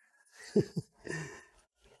儿，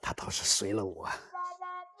他倒是随了我。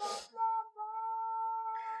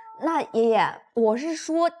那爷爷，我是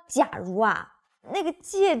说，假如啊，那个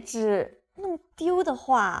戒指弄丢的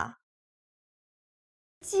话，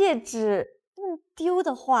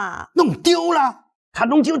弄丢了，他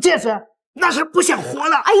弄丢戒指，那是不想活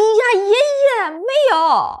了。哎呀，爷爷没有，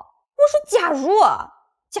我说假如，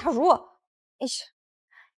哎呀，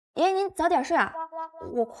爷爷您早点睡啊，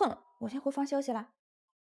我困了，我先回房休息了。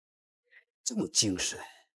这么精神，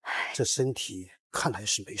这身体看来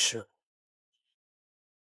是没事。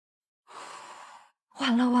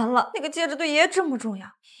完了，那个戒指对爷爷这么重要，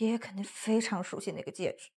爷爷肯定非常熟悉那个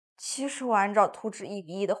戒指。其实我按照图纸1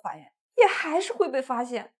比1的还原，也还是会被发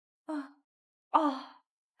现。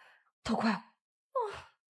都怪我，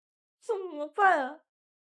怎么办啊？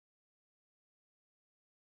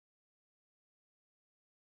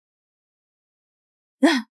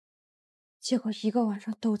结果1个晚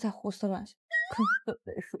上都在胡思乱想，根本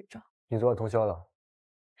没睡着。你昨晚通宵了？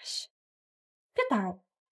别打扰我，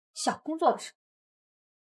小工作的事。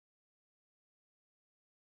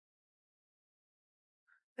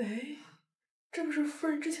哎，这不是夫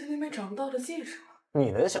人之前那枚找不到的戒指吗？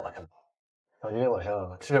你能想什么？小今天晚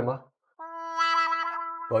上吃什么？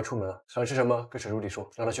我要出门了，想吃什么跟沈助理说，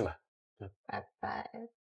让他去买。拜拜。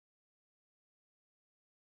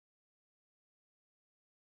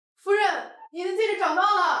夫人，你的戒指找到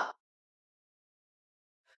了。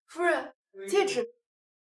夫人，戒指。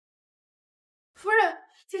夫人，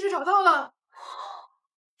戒指找到了。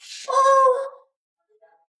哦，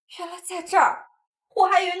原来在这儿，我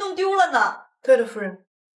还以为弄丢了呢。对了，夫人，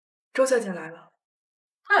周小姐来了。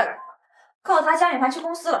她来干嘛？告诉她江雨凡去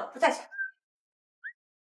公司了，不在家。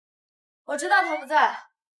我知道他不在，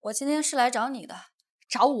我今天是来找你的。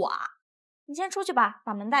找我啊？你先出去吧，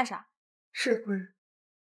把门带上。是夫人。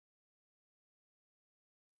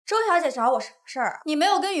周小姐找我什么事儿啊？你没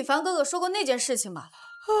有跟羽凡哥哥说过那件事情吧？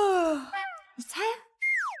你猜？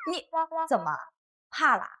你怎么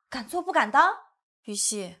怕了？敢做不敢当？于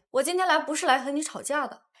西，我今天来不是来和你吵架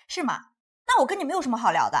的，是吗？那我跟你没有什么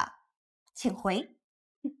好聊的，请回。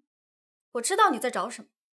我知道你在找什么，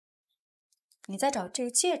你在找这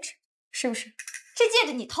个戒指，是不是？这戒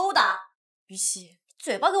指你偷的？于西，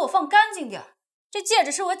嘴巴给我放干净点，这戒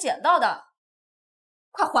指是我捡到的，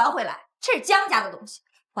快还回来！这是江家的东西，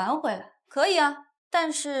还回来可以啊，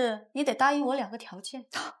但是你得答应我2个条件。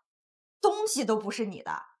东西都不是你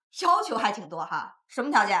的，要求还挺多哈。什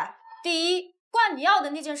么条件？第一，管你要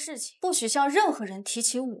的那件事情，不许向任何人提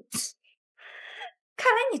起5次。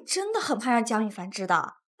看来你真的很怕让江雨凡知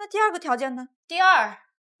道。那第2个条件呢？第2，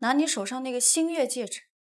拿你手上那个星月戒指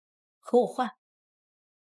和我换。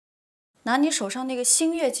拿你手上那个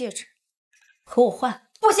星月戒指和我换。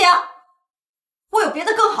不行，我有别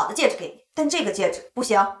的更好的戒指给你，但这个戒指不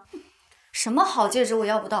行。什么好戒指我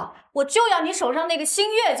要不到，我就要你手上那个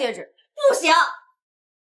星月戒指。不行，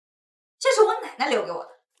这是我奶奶留给我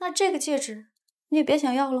的。那这个戒指你也别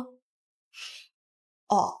想要了。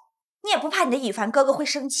哦，你也不怕你的羽凡哥哥会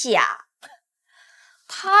生气啊？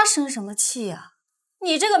他生什么气呀？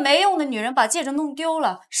你这个没用的女人把戒指弄丢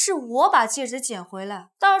了，是我把戒指捡回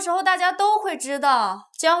来，到时候大家都会知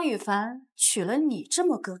道江羽凡娶了你这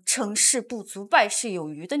么个成事不足败事有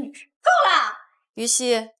余的女人。够了，于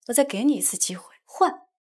西，我再给你一次机会，换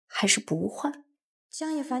还是不换？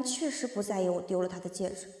江一凡确实不在意我丢了他的戒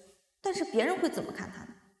指，但是别人会怎么看他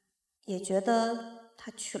呢？也觉得他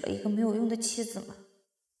娶了一个没有用的妻子吗？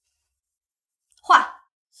换。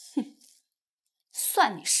哼，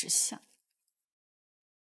算你识相。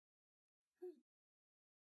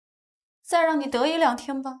再让你得意2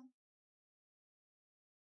天吧。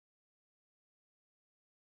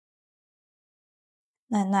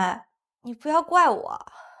奶奶，你不要怪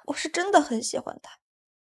我，我是真的很喜欢他。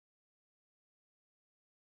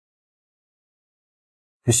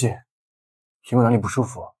雨熙，有没有哪里不舒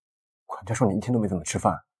服？管家说你1天都没怎么吃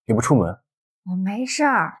饭，也不出门。我没事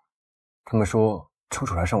儿。他们说周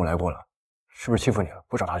楚然上午来过了，是不是欺负你了？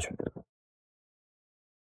不找他去。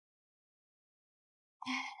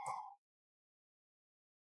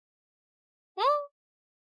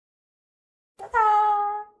哒哒！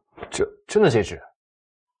这真的戒指，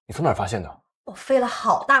你从哪儿发现的？我费了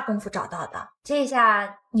好大功夫找到的。这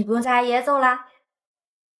下你不用再挨爷爷揍啦。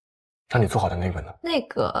让你做好的那个呢？那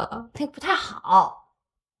个不太好，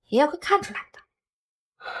爷爷会看出来的。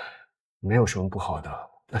没有什么不好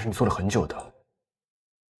的，那是你做了很久的。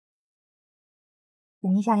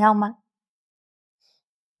你想要吗？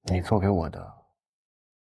你做给我的，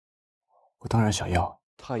我当然想要。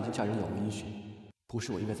她已经嫁人杳无音讯，不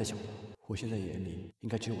是我应该再想的。我现在眼里应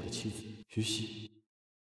该只有我的妻子于西。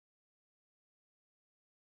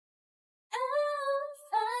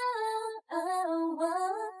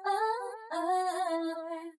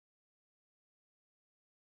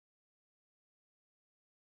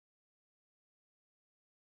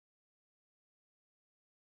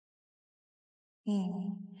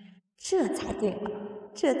这才对嘛，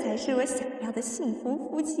这才是我想要的幸福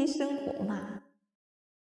夫妻生活嘛。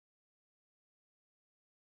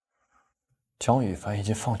江羽凡已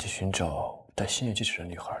经放弃寻找带星月戒指的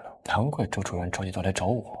女孩了，难怪周楚然着急到来找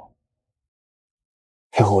我。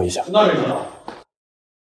配合我一下。那没想到，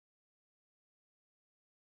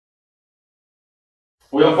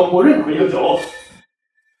不要放过任何一个角落。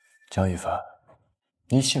江羽凡，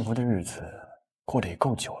你幸福的日子过得也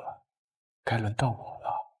够久了，该轮到我了。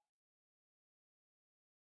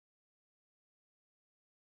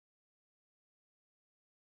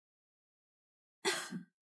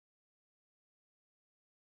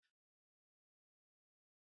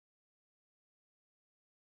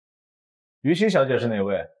于西小姐是哪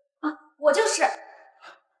位？我就是。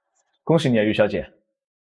恭喜你啊，于小姐，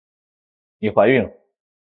你怀孕了。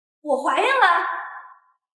我怀孕了。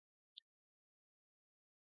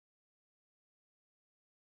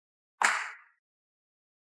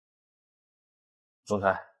总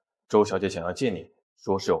裁，周小姐想要见你，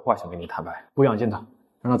说是有话想跟你坦白。不想见她，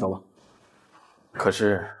让她走吧。可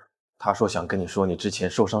是她说想跟你说你之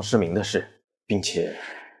前受伤失明的事，并且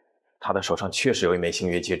她的手上确实有一枚星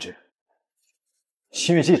月戒指。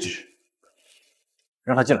星月戒指，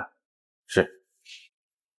让她进来。是。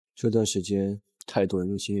这段时间太多人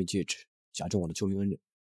用星月戒指假装我的救命恩人。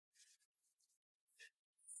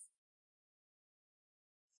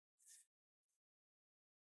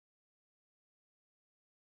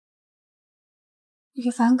羽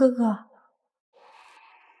凡哥哥，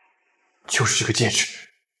就是这个戒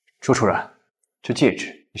指。周楚然，这戒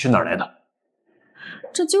指你是哪儿来的？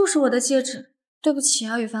这就是我的戒指。对不起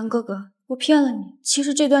啊，羽凡哥哥，我骗了你。其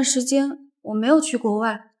实这段时间我没有去国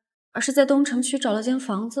外，而是在东城区找了间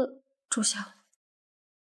房子住下了。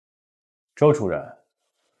周楚然，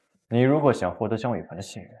你如果想获得江羽凡的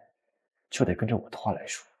信任，就得跟着我的话来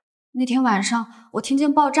说。那天晚上我听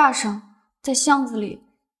见爆炸声，在巷子里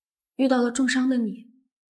遇到了重伤的你，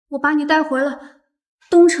我把你带回了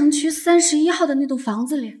东城区31号的那栋房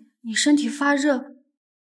子里。你身体发热，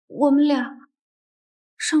我们俩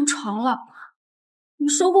上床了。你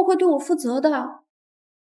说过会对我负责的。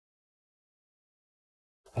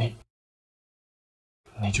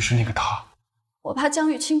你就是那个他。我怕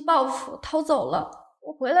江雨清报复逃走了，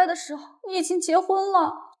我回来的时候你已经结婚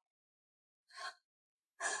了。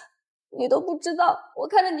你都不知道我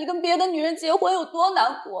看着你跟别的女人结婚有多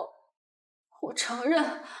难过。我承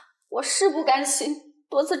认我是不甘心，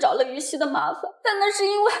多次找了于西的麻烦，但那是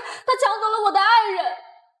因为他抢走了我的爱人。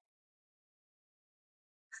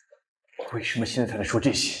为什么现在才来说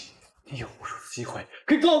这些？你有无数次机会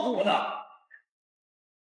可以告诉我的。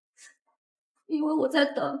因为我在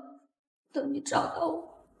等你找到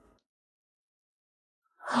我。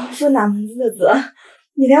这哪门子的责？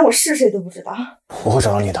你连我是谁都不知道。我会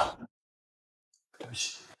找到你的。对不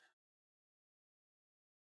起。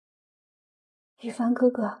羽凡哥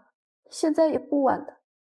哥，现在也不晚的。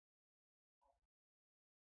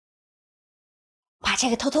把这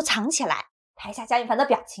个偷偷藏起来，拍下江羽凡的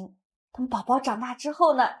表情。等宝宝长大之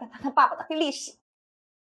后呢，让他看爸爸的黑历史。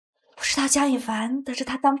不知道江羽凡得知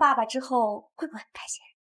他当爸爸之后会不会很开心？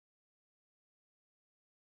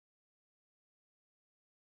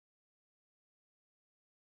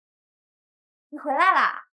你回来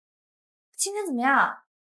啦？今天怎么样？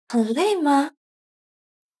很累吗？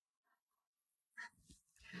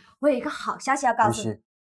我有一个好消息要告诉你。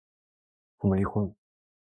我们离婚了。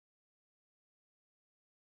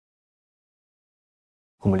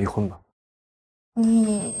我们离婚吧。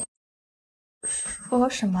你说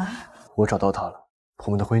什么？我找到他了，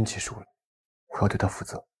我们的婚姻结束了，我要对他负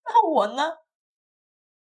责。那我呢？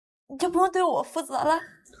你就不用对我负责了？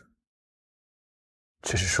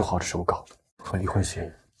这是说好的手稿和离婚协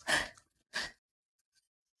议。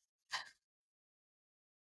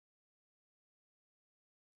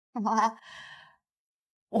妈，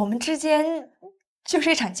我们之间就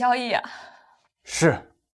是一场交易啊。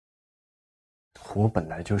是，我们本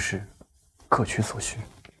来就是各取所需。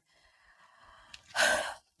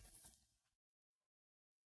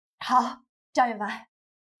好，张雨凡，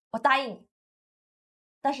我答应你，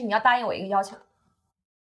但是你要答应我一个要求。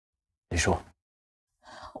你说。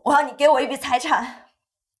我要你给我一笔财产，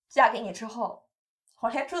嫁给你之后，我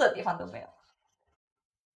连住的地方都没有。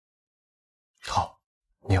好，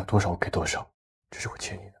你要多少我给多少，这是我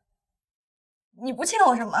欠你的。你不欠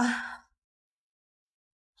我什么，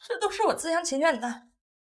这都是我自相情愿的。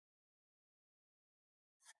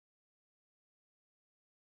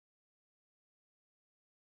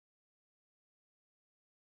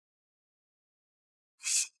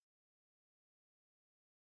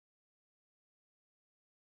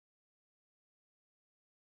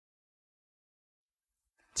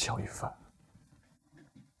江雨凡，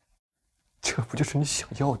这不就是你想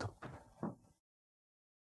要的吗？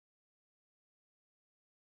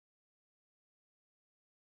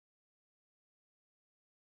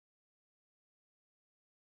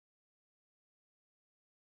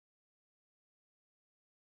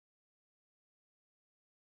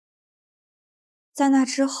在那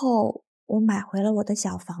之后，我买回了我的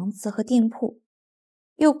小房子和店铺，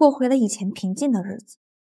又过回了以前平静的日子。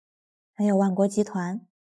没有万国集团，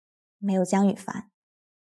没有江羽凡，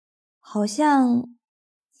好像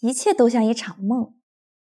一切都像一场梦。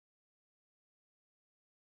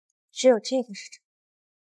只有这个是真。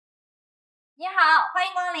你好，欢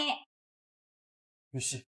迎光临。玉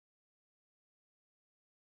溪，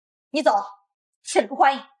你走，这里不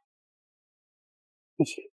欢迎。玉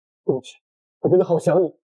玺，对不起，我真的好想你。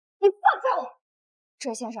你放开我！这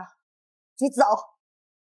位先生，你走。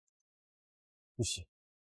玉玺，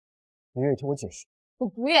你愿意听我解释？我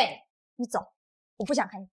不愿意，你走，我不想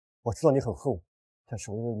看你。我知道你很恨我，但是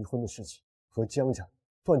我因为离婚的事情和江家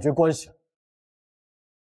断绝关系了。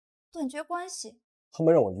断绝关系？他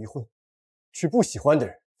们让我离婚，娶不喜欢的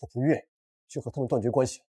人，我不愿意，就和他们断绝关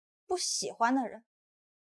系。不喜欢的人，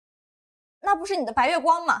那不是你的白月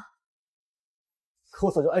光吗？可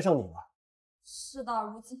我早就爱上你了。事到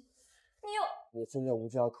如今，你现在无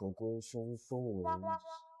家可归，身风为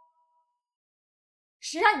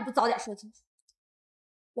谁让你不早点说清楚？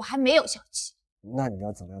我还没有消气。那你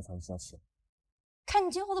要怎么样才能消气？看你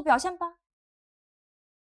今后的表现吧。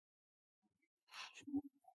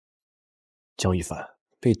江一凡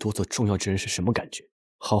被夺走重要之人是什么感觉？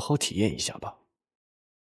好好体验一下吧。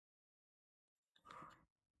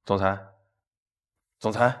总裁，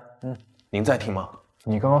总裁，您在听吗？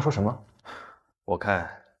你刚刚说什么？我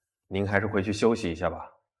看您还是回去休息一下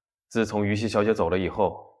吧。自从于西小姐走了以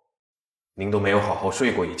后，您都没有好好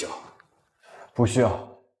睡过一觉。不需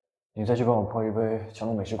要，你再去帮我泡一杯强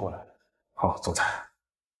龙美式过来。好，总裁。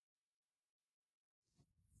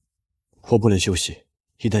我不能休息，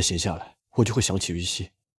一旦闲下来，我就会想起于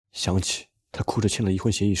西，想起她哭着签了离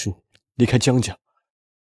婚协议书，离开江家。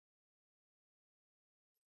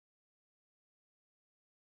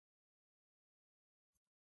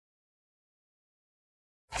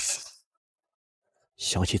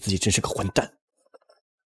想起自己真是个混蛋。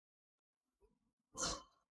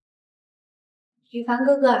羽凡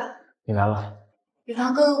哥哥，你来了。羽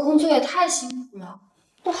凡哥哥工作也太辛苦了，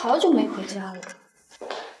都好久没回家了。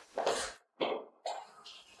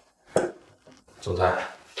总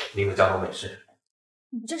裁，您的家中美事。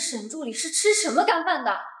你这沈助理是吃什么干饭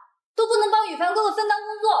的？都不能帮羽凡哥哥分担工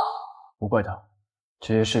作。不怪他，这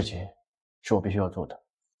些事情是我必须要做的。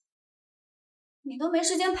你都没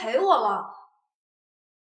时间陪我了。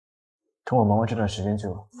等我忙完这段时间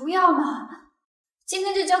就……不要嘛，今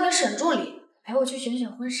天就交给沈助理陪我去选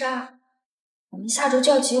选婚纱。我们下周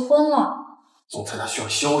就要结婚了。总裁他需要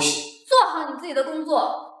休息。做好你自己的工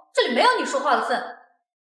作，这里没有你说话的份。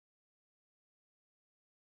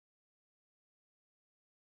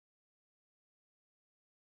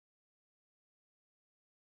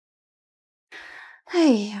哎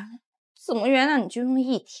呀，怎么原谅你就用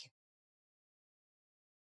1天？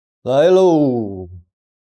来喽！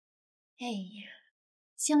哎呀，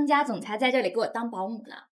江家总裁在这里给我当保姆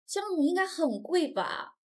呢，江总应该很贵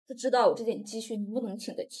吧？不知道我这点积蓄能不能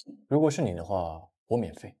请得起？如果是你的话，我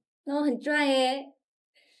免费。那我很赚耶！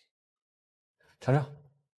尝尝。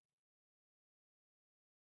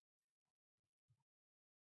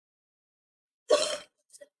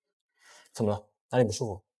怎么了？哪里不舒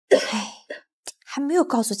服？哎，还没有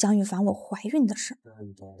告诉江玉凡我怀孕的事。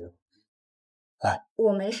来，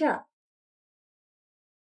我没事儿。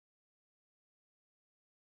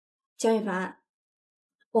江玉凡，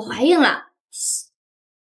我怀孕了，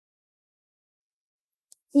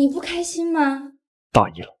你不开心吗？大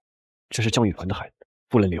意了，这是江羽凡的孩子，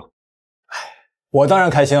不能留。我当然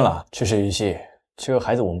开心了。只是于西，这个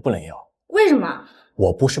孩子我们不能要。为什么？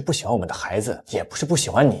我不是不喜欢我们的孩子，也不是不喜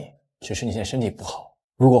欢你，只是你现在身体不好，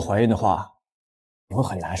如果怀孕的话，你会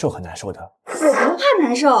很难受，很难受的。我不怕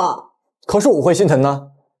难受，可是我会心疼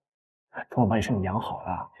呢。等我把你身体养好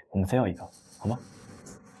了，我们再要一个，好吗？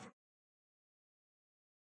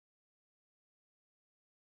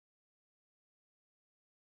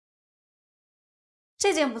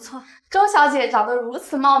这件不错，周小姐长得如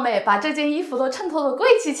此貌美，把这件衣服都衬托得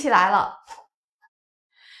贵气起来了。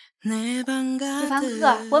羽凡哥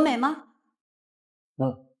哥，我美吗？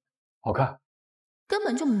好看。根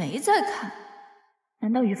本就没在看，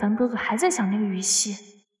难道羽凡哥哥还在想那个于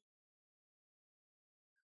西？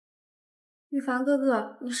羽凡哥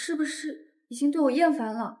哥，你是不是已经对我厌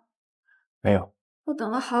烦了？没有，我等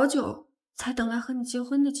了好久，才等来和你结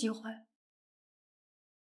婚的机会。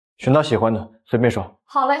选他喜欢的，随便说。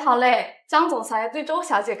好嘞，好嘞，江总裁对周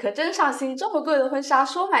小姐可真上心，这么贵的婚纱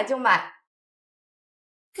说买就买。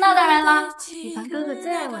那当然啦，羽凡哥哥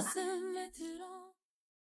最爱我了。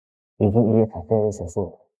已经1月采飞人结束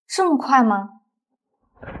了。这么快吗？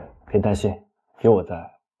别担心，有我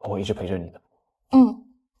在，我会一直陪着你的。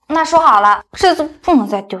那说好了，这次不能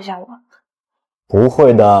再丢下我。不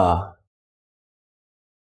会的。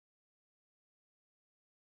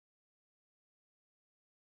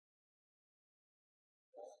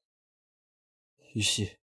于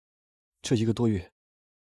西，这1个多月，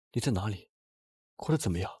你在哪里？过得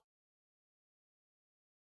怎么样？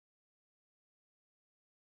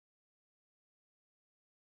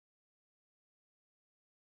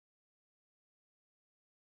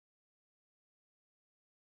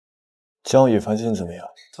江雨凡最近怎么样？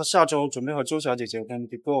他下周准备和周小姐结婚，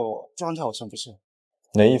不过状态好像不是。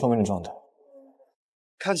哪一方面的状态？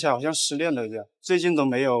看起来好像失恋了一样，最近都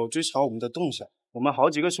没有追查我们的动向。我们好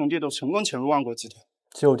几个兄弟都成功潜入万国集团，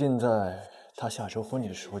就定在他下周婚礼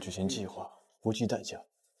的时候举行计划，不计代价，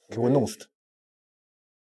给我弄死他！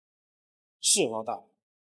是老大。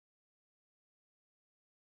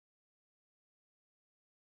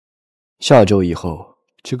下周以后，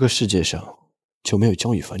这个世界上就没有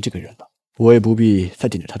江雨凡这个人了，我也不必再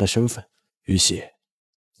顶着他的身份。于西，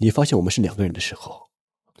你发现我们是两个人的时候，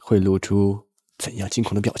会露出怎样惊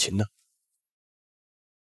恐的表情呢？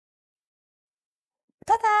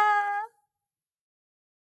哒哒！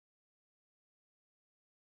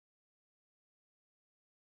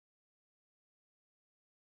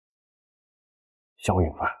江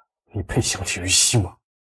雨凡，你配想起于西吗？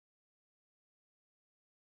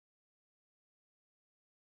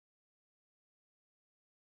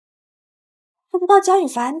不知道江雨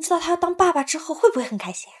凡知道他要当爸爸之后会不会很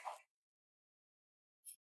开心？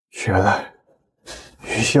原来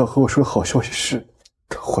于西要和我说的好消息是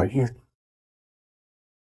她怀孕。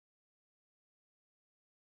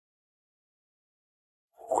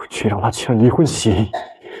我去让她签离婚协议。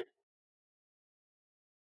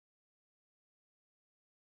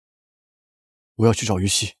我要去找于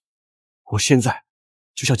西，我现在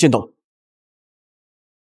就想见到你。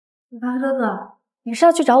雨凡哥哥，你是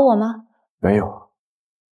要去找我吗？没有。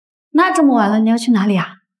那这么晚了，你要去哪里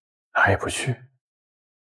啊？哪也不去。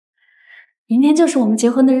明天就是我们结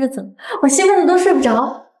婚的日子了，我兴奋的都睡不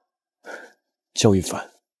着。江雨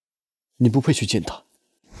凡，你不配去见他。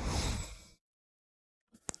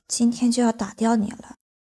今天就要打掉你了。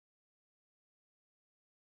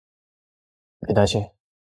别担心，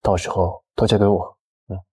到时候都交给我。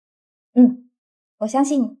我相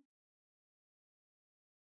信你。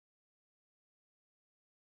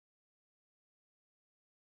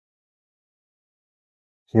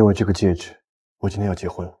因为这个戒指，我今天要结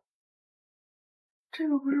婚。这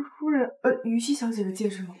个不是夫人于西小姐的戒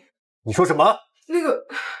指吗？你说什么？那个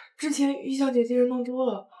之前于小姐戒指弄丢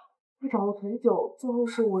了，我找了很久，最后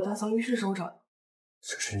是我打扫浴室时候找的。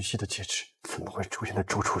这是于西的戒指，怎么会出现在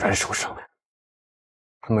周楚然手上呢？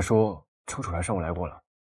他们说周楚然上午来过了，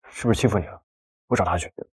是不是欺负你了？我找他去。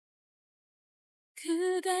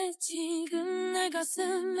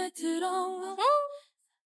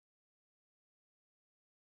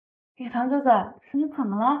雨凡哥哥，你怎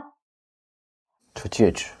么了？这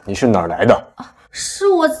戒指你是哪儿来的？是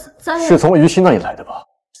我在……是从于西那里来的吧？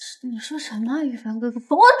你说什么啊，雨凡哥哥？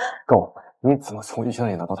告诉我，你怎么从于西那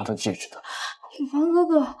里拿到他的戒指的？雨凡哥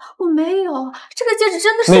哥，我没有，这个戒指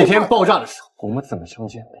真的是那天爆炸的时候，我们怎么相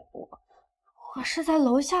见的？我是在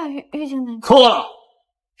楼下遇见的你。错了，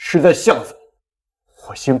是在巷子里，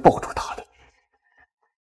我先抱住他的。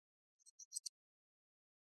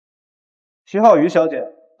7号于小姐，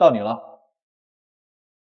到你了。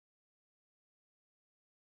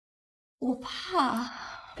我怕。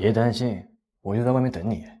别担心，我就在外面等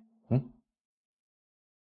你。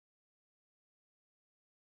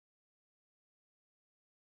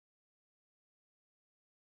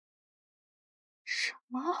什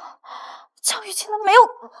么？江雨晴的没有？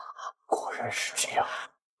果然是这样。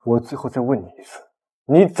我最后再问你一次，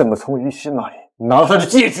你怎么从于西那里拿到他的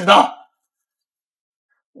戒指的？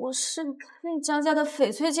我是那江家的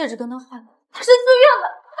翡翠戒指跟他换的，他是自愿的。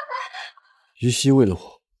于西为了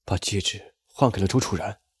我，把戒指换给了周楚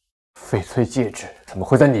然。翡翠戒指怎么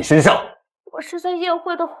会在你身上？我是在宴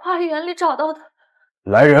会的花园里找到的。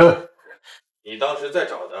来人！你当时在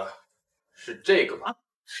找的是这个吗？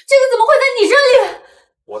这个怎么会在你这里？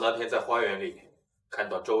我那天在花园里看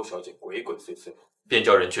到周小姐鬼鬼祟祟，便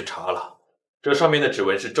叫人去查了。这上面的指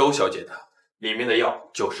纹是周小姐的，里面的药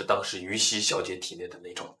就是当时于西小姐体内的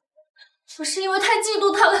那种。我是因为太嫉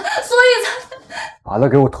妒她了，所以才……把她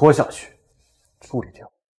给我拖下去，处理掉。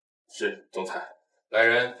是，总裁。来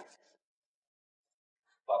人，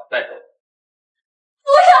把她带走。不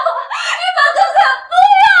要，雨凡哥哥，不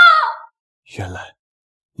要！原来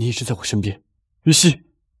你一直在我身边。于西，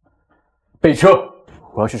备车，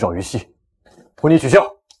我要去找于西。婚礼取消。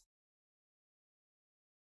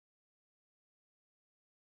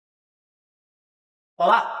老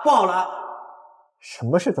大，不好了！什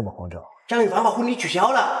么事这么慌张？江雨凡把婚礼取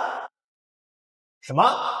消了。什么？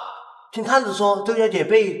听探子说，周小姐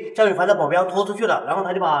被江雨凡的保镖拖出去了，然后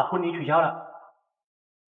他就把婚礼取消了。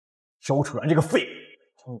周楚然这个废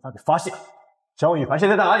物，江雨凡被发现了。江雨凡现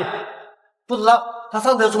在在哪里？不知道，他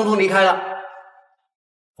上车匆匆离开了。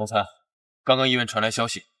总裁，刚刚医院传来消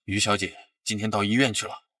息，于小姐今天到医院去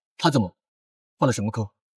了。她怎么？换了什么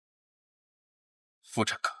科？妇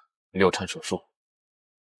产科，流产手术。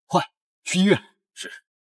快，去医院。是，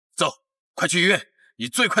走，快去医院，以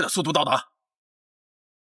最快的速度到达。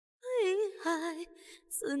还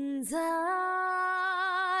存在，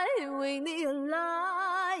为你而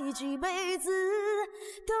来，几辈子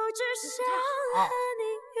都只想和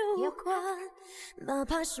你有关，哪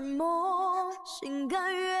怕是梦，心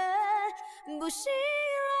甘愿不醒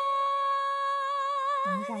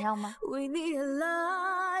来。你想要吗？为你而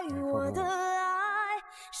来，我的爱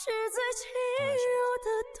是最轻柔的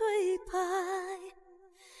对白，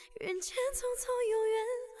人间匆匆，永远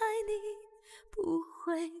爱你。不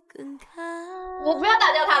会更开。我不要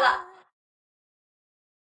打掉他了，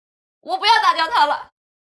我不要打掉他了。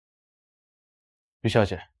于小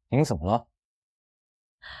姐，您怎么了？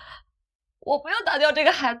我不要打掉这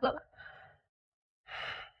个孩子了。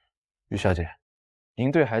于小姐，您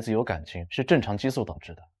对孩子有感情是正常激素导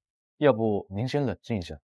致的，要不您先冷静一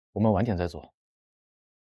下，我们晚点再做。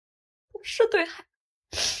不是对孩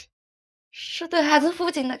子，是对孩子父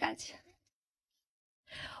亲的感情。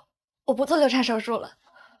我不做流产手术了。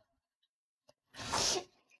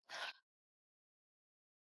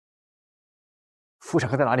妇产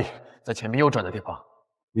科在哪里？在前面右转的地方。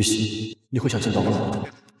于西，你会想见到吗？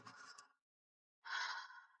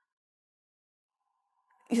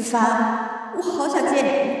雨凡，我好想见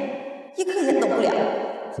你，一刻也等不了。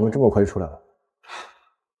怎么这么快就出来了？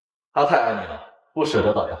他太爱你了，不舍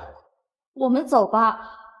得打掉孩子。我们走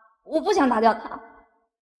吧，我不想打掉他。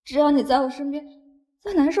只要你在我身边，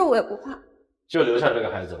再难受我也不怕。就留下这个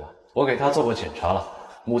孩子吧，我给他做过检查了，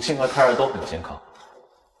母亲和胎儿都很健康。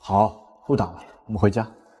好，不打了，我们回家。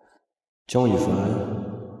江一凡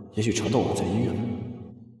也许查到我在医院了，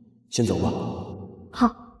先走吧。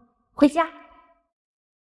好，回家。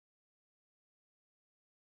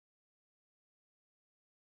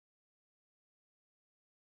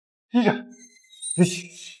医生，于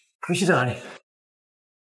西在哪里？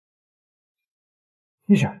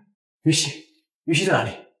医生，于西在哪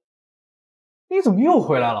里？你怎么又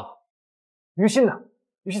回来了？于西呢？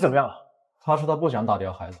于西怎么样了？他说他不想打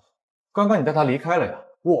掉孩子，刚刚你带他离开了呀。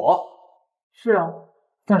我？是啊，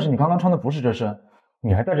但是你刚刚穿的不是这身，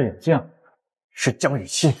你还戴着眼镜。是江雨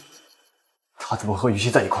欣，他怎么和于西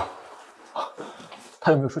在一块？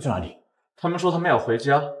他有没有说去哪里？他们说他们要回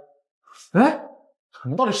家。哎，你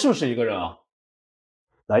们到底是不是一个人啊？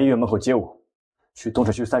来医院门口接我，去东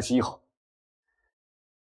城区31号。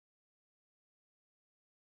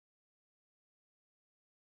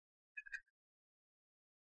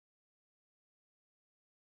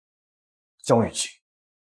江雨欣，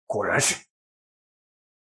果然是。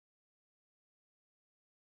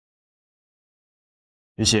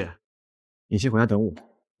于西，你先回家等我，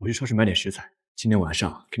我去超市买点食材，今天晚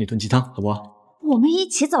上给你炖鸡汤，好不好？我们一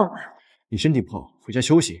起走嘛。你身体不好，回家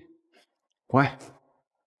休息，乖。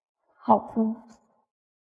好的。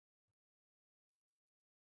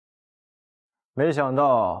没想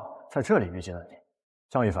到在这里遇见了你，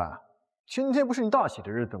江一凡，今天不是你大喜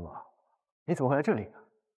的日子吗？你怎么会来这里呢？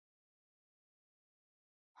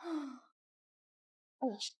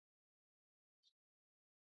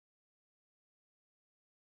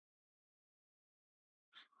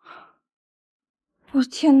我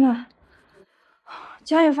天哪！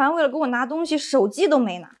江一凡为了给我拿东西，手机都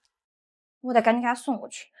没拿，我得赶紧给他送过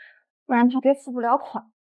去，不然他别付不了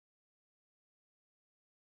款。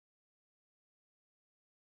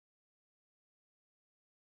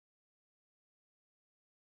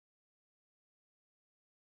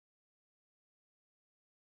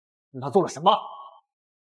他做了什么？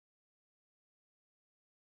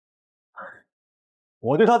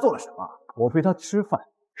我对他做了什么？我陪他吃饭、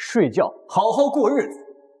睡觉，好好过日子。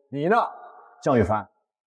你呢，江一凡？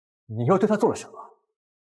你又对他做了什么？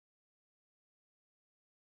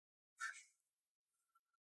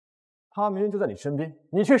他明明就在你身边，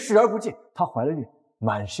你却视而不见。她怀了孕，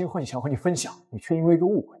满心欢喜想和你分享，你却因为一个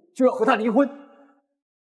误会就要和他离婚。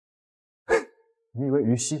你以为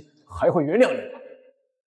于西还会原谅你吗？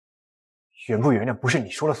原不原谅不是你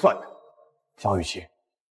说了算的，江雨欣，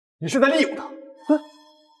你是在利用他。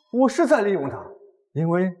我是在利用他，因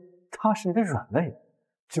为他是你的软肋，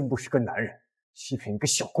真不是个男人，欺骗一个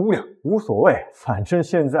小姑娘。无所谓，反正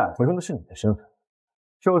现在我用的是你的身份，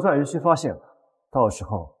就算于西发现了，到时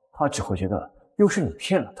候他只会觉得又是你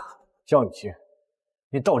骗了他。江雨欣，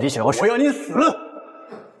你到底想要什么？我要你死！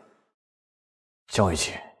江雨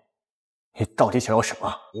欣，你到底想要什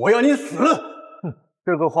么？我要你死！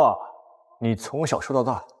这个话你从小说到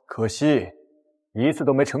大，可惜一次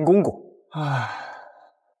都没成功过。唉。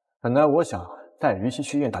本来我想带于西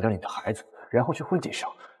去医院打掉你的孩子，然后去婚礼上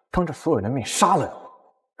当着所有人的面杀了我。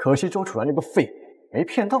可惜周楚然那个废物没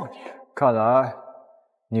骗到你。看来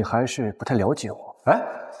你还是不太了解我。哎，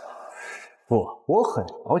不，我很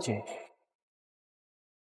了解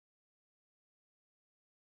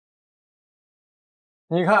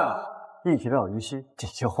你。你看啊，一提到于西，你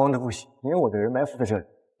就慌得不行，连我的人埋伏在这里，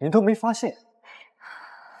你都没发现。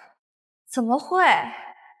怎么会？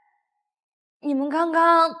你们刚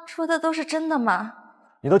刚说的都是真的吗？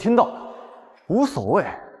你都听到了，无所谓，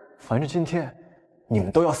反正今天你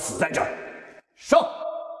们都要死在这儿。上！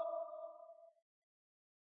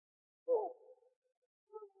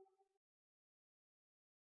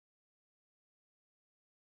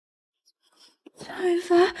江雨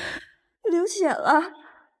凡流血了，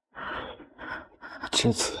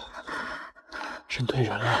这次认对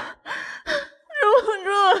人了。忍不住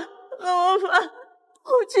了，怎么办？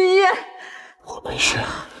我去医院。我没事，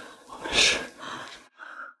我没事。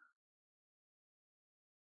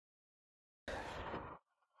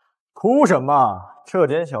哭什么？这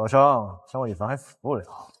点小伤，江雨凡还死不了。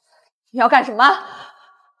你要干什么？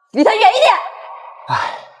离他远一点！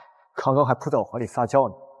唉，刚刚还扑在我怀里撒娇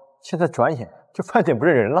呢，现在转眼就犯贱不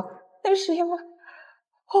认人了。那是因为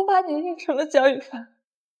我把你认成了江雨凡。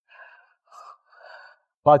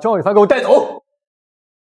把江雨凡给我带走！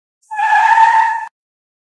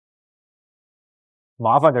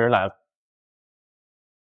麻烦的人来了。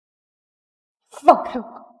放开我！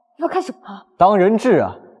你要干什么？当人质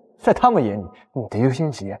啊！在他们眼里，你的一个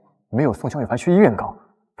心急，没有送江雨凡去医院搞，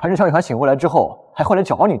反正江雨凡醒过来之后还会来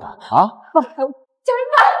找你的啊！放开我！江雨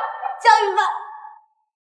凡，江雨凡！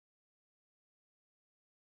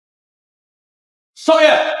少爷，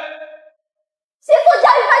先送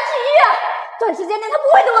江雨凡去医院，短时间内他不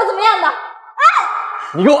会对我怎么样的。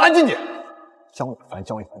哎，你给我安静点！江雨凡，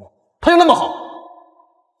他就那么好？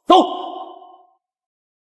走！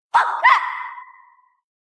放开！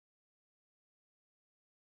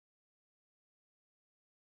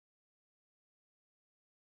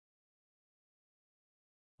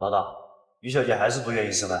老大，于小姐还是不愿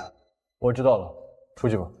意吃饭。我知道了，出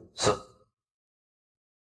去吧。是。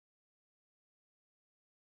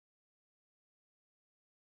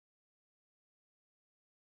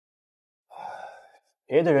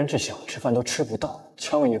别的人是想吃饭都吃不到，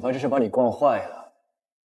江雨凡这是把你惯坏了。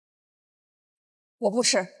我不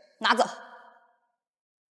吃，拿走。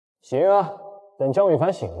行啊，等江雨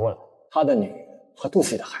凡醒过来，他的女人和肚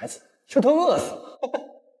子里的孩子这都饿死了。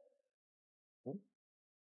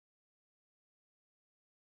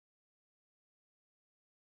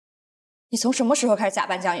你从什么时候开始假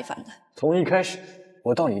扮江雨凡的？从一开始，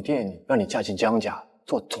我到你店里让你嫁进江家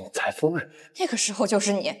做总裁夫人，那个时候就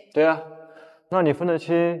是你。对啊，那你分得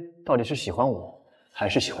清到底是喜欢我还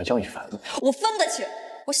是喜欢江雨凡吗？我分得清，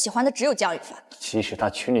我喜欢的只有江雨凡。其实他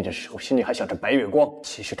娶你的时候心里还想着白月光，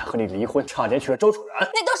其实他和你离婚，差点娶了周楚然，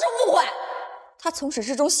那都是误会。他从始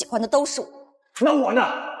至终喜欢的都是我。那我呢？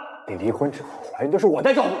你离婚之后怀孕都是我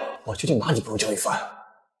在照顾，我究竟哪里不如江雨凡？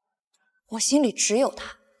我心里只有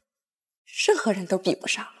他。任何人都比不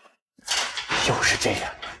上。就是这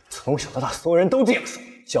样，从小到大，所有人都这样说。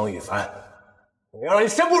江雨凡，我要让你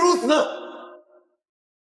生不如死！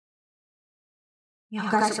你要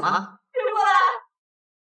干什么？别过来！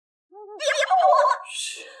别碰我！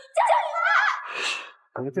江雨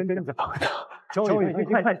凡！我真的在帮他。江雨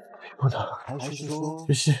凡，快！不能，还是说，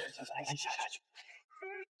于是，下去。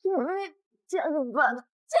江雨凡，救命！江雨凡！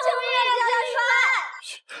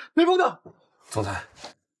别碰他！总裁。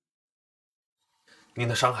您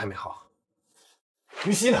的伤还没好，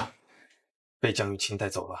于西呢？被江雨晴带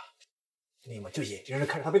走了。你们就眼睁睁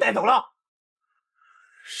看着她被带走了？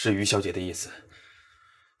是于小姐的意思，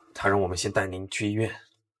她让我们先带您去医院。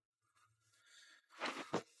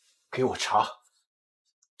给我查，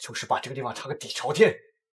就是把这个地方查个底朝天，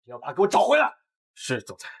要把她给我找回来。是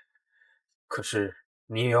总裁，可是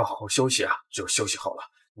你也要好好休息啊，只有休息好了，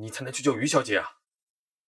你才能去救于小姐啊。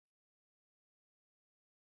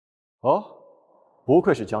哦。不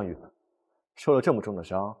愧是江雨凡，受了这么重的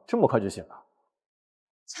伤，这么快就醒了。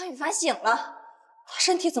江雨凡醒了，他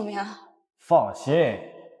身体怎么样？放心，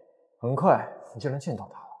很快你就能见到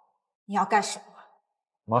他了。你要干什么？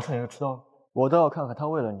马上你就知道了。我倒要看看他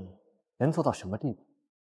为了你能做到什么地步。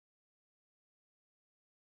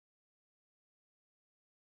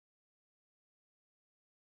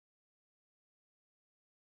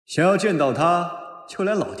想要见到他，就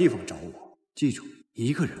来老地方找我。记住，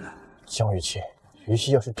一个人来。江雨晴。于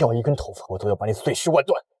西要是掉一根头发，我都要把你碎尸万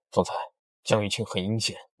段。总裁，江雨晴很阴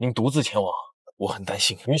险，您独自前往，我很担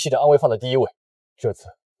心。于西的安危放在第一位，这次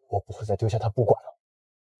我不会再丢下他不管了。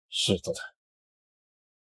是总裁。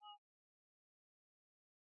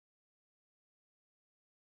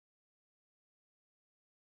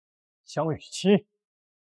江雨晴，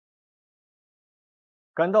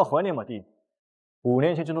感到怀念吗，弟弟？ 5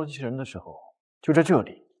年前争夺机器人的时候，就在这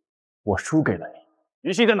里，我输给了你。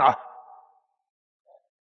于西在哪儿？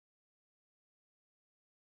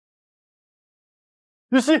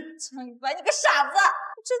于西，江一凡，你个傻子，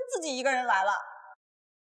真自己一个人来了。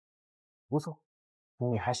不错，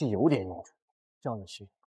你还是有点用处。江雨熙，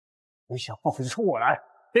你想报复就冲我来，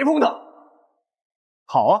别碰他。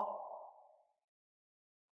好啊。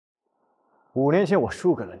5年前我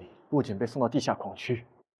输给了你，不仅被送到地下矿区，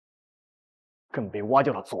更被挖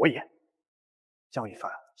掉了左眼。江一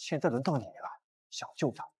凡，现在轮到你了，想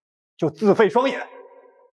救他，就自废双眼。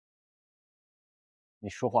你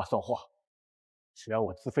说话算话，只要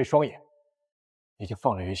我自废双眼，你就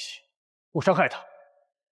放了于西，不伤害他。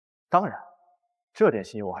当然，这点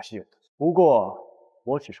心意我还是有的。不过，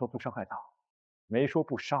我只说不伤害他，没说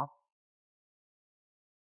不杀。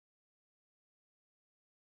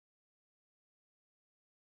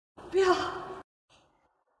不要，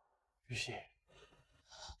于西，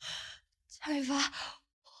江一凡，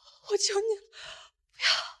我求你了，不要！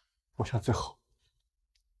我想最后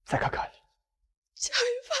再看看你。江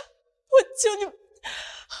一凡，我求你，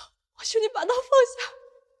我求你把刀放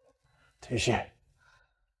下。于西，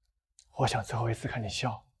我想最后一次看你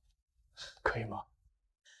笑，可以吗？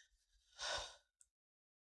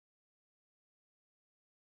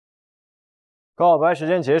告白时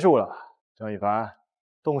间结束了，张一凡。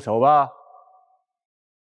动手吧！不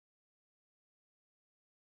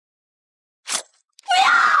要！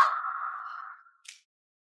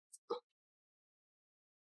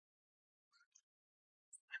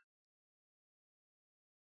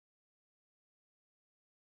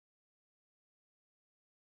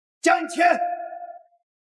江一谦，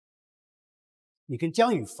你跟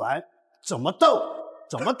江羽凡怎么斗、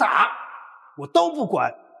怎么打，我都不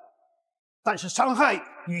管，但是伤害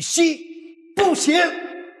羽西不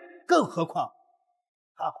行。更何况，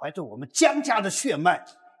他怀着我们江家的血脉。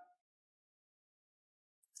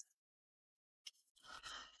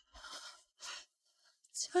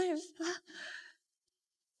江羽凡，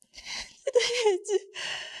你的眼睛……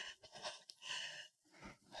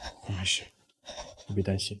我没事，你别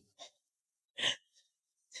担心。羽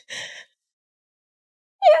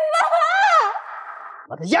凡，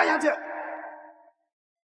把他压下去，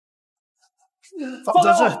放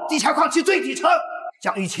这是地下矿区最底层。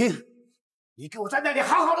江玉清，你给我在那里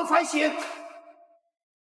好好的反省。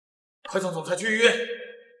快送总裁去医院。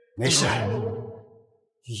没事，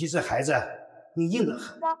雨熙这孩子你硬得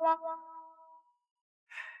很。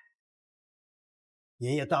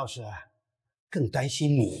爷爷倒是更担心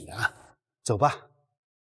你呢。走吧，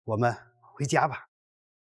我们回家吧。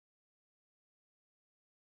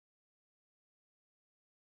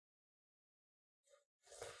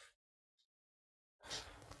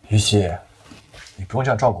于西。你不用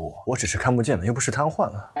这样照顾我，我只是看不见了，又不是瘫痪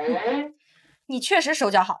了。你确实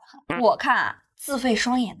手脚好得很。我看啊，自废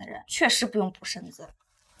双眼的人确实不用补身子，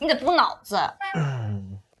你得补脑子。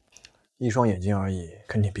一双眼睛而已，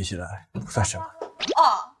跟你比起来不算什么。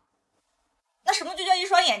哦，那什么就叫一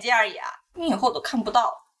双眼睛而已啊？你以后都看不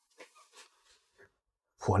到。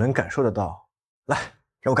我能感受得到，来，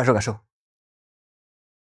让我感受感受。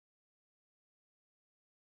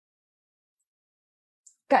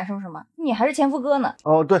感受什么？你还是前夫哥呢。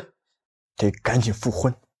哦，对，得赶紧复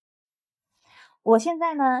婚。我现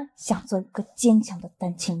在呢，想做一个坚强的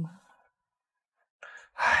单亲妈。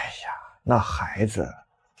哎呀，那孩子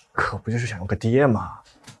可不就是想要个爹吗？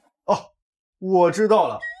哦，我知道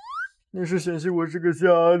了，你是嫌弃我是个瞎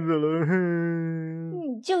子了。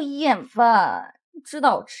你就演吧，你知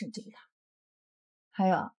道我吃你这一套。还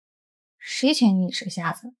有，谁嫌你是个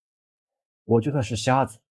瞎子？我就算是瞎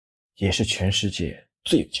子，也是全世界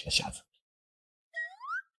最有钱的瞎子。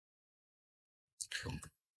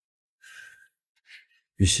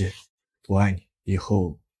于西，我爱你，以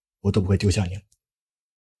后我都不会丢下你了。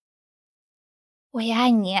我也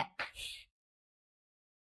爱你。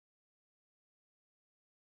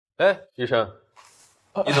哎，医生，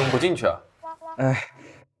你怎么不进去啊？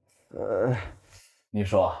你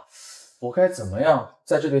说，我该怎么样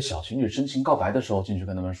在这对小情侣真情告白的时候进去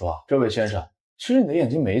跟他们说，这位先生，其实你的眼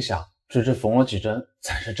睛没瞎，只是缝了几针，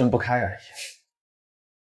暂时睁不开而已。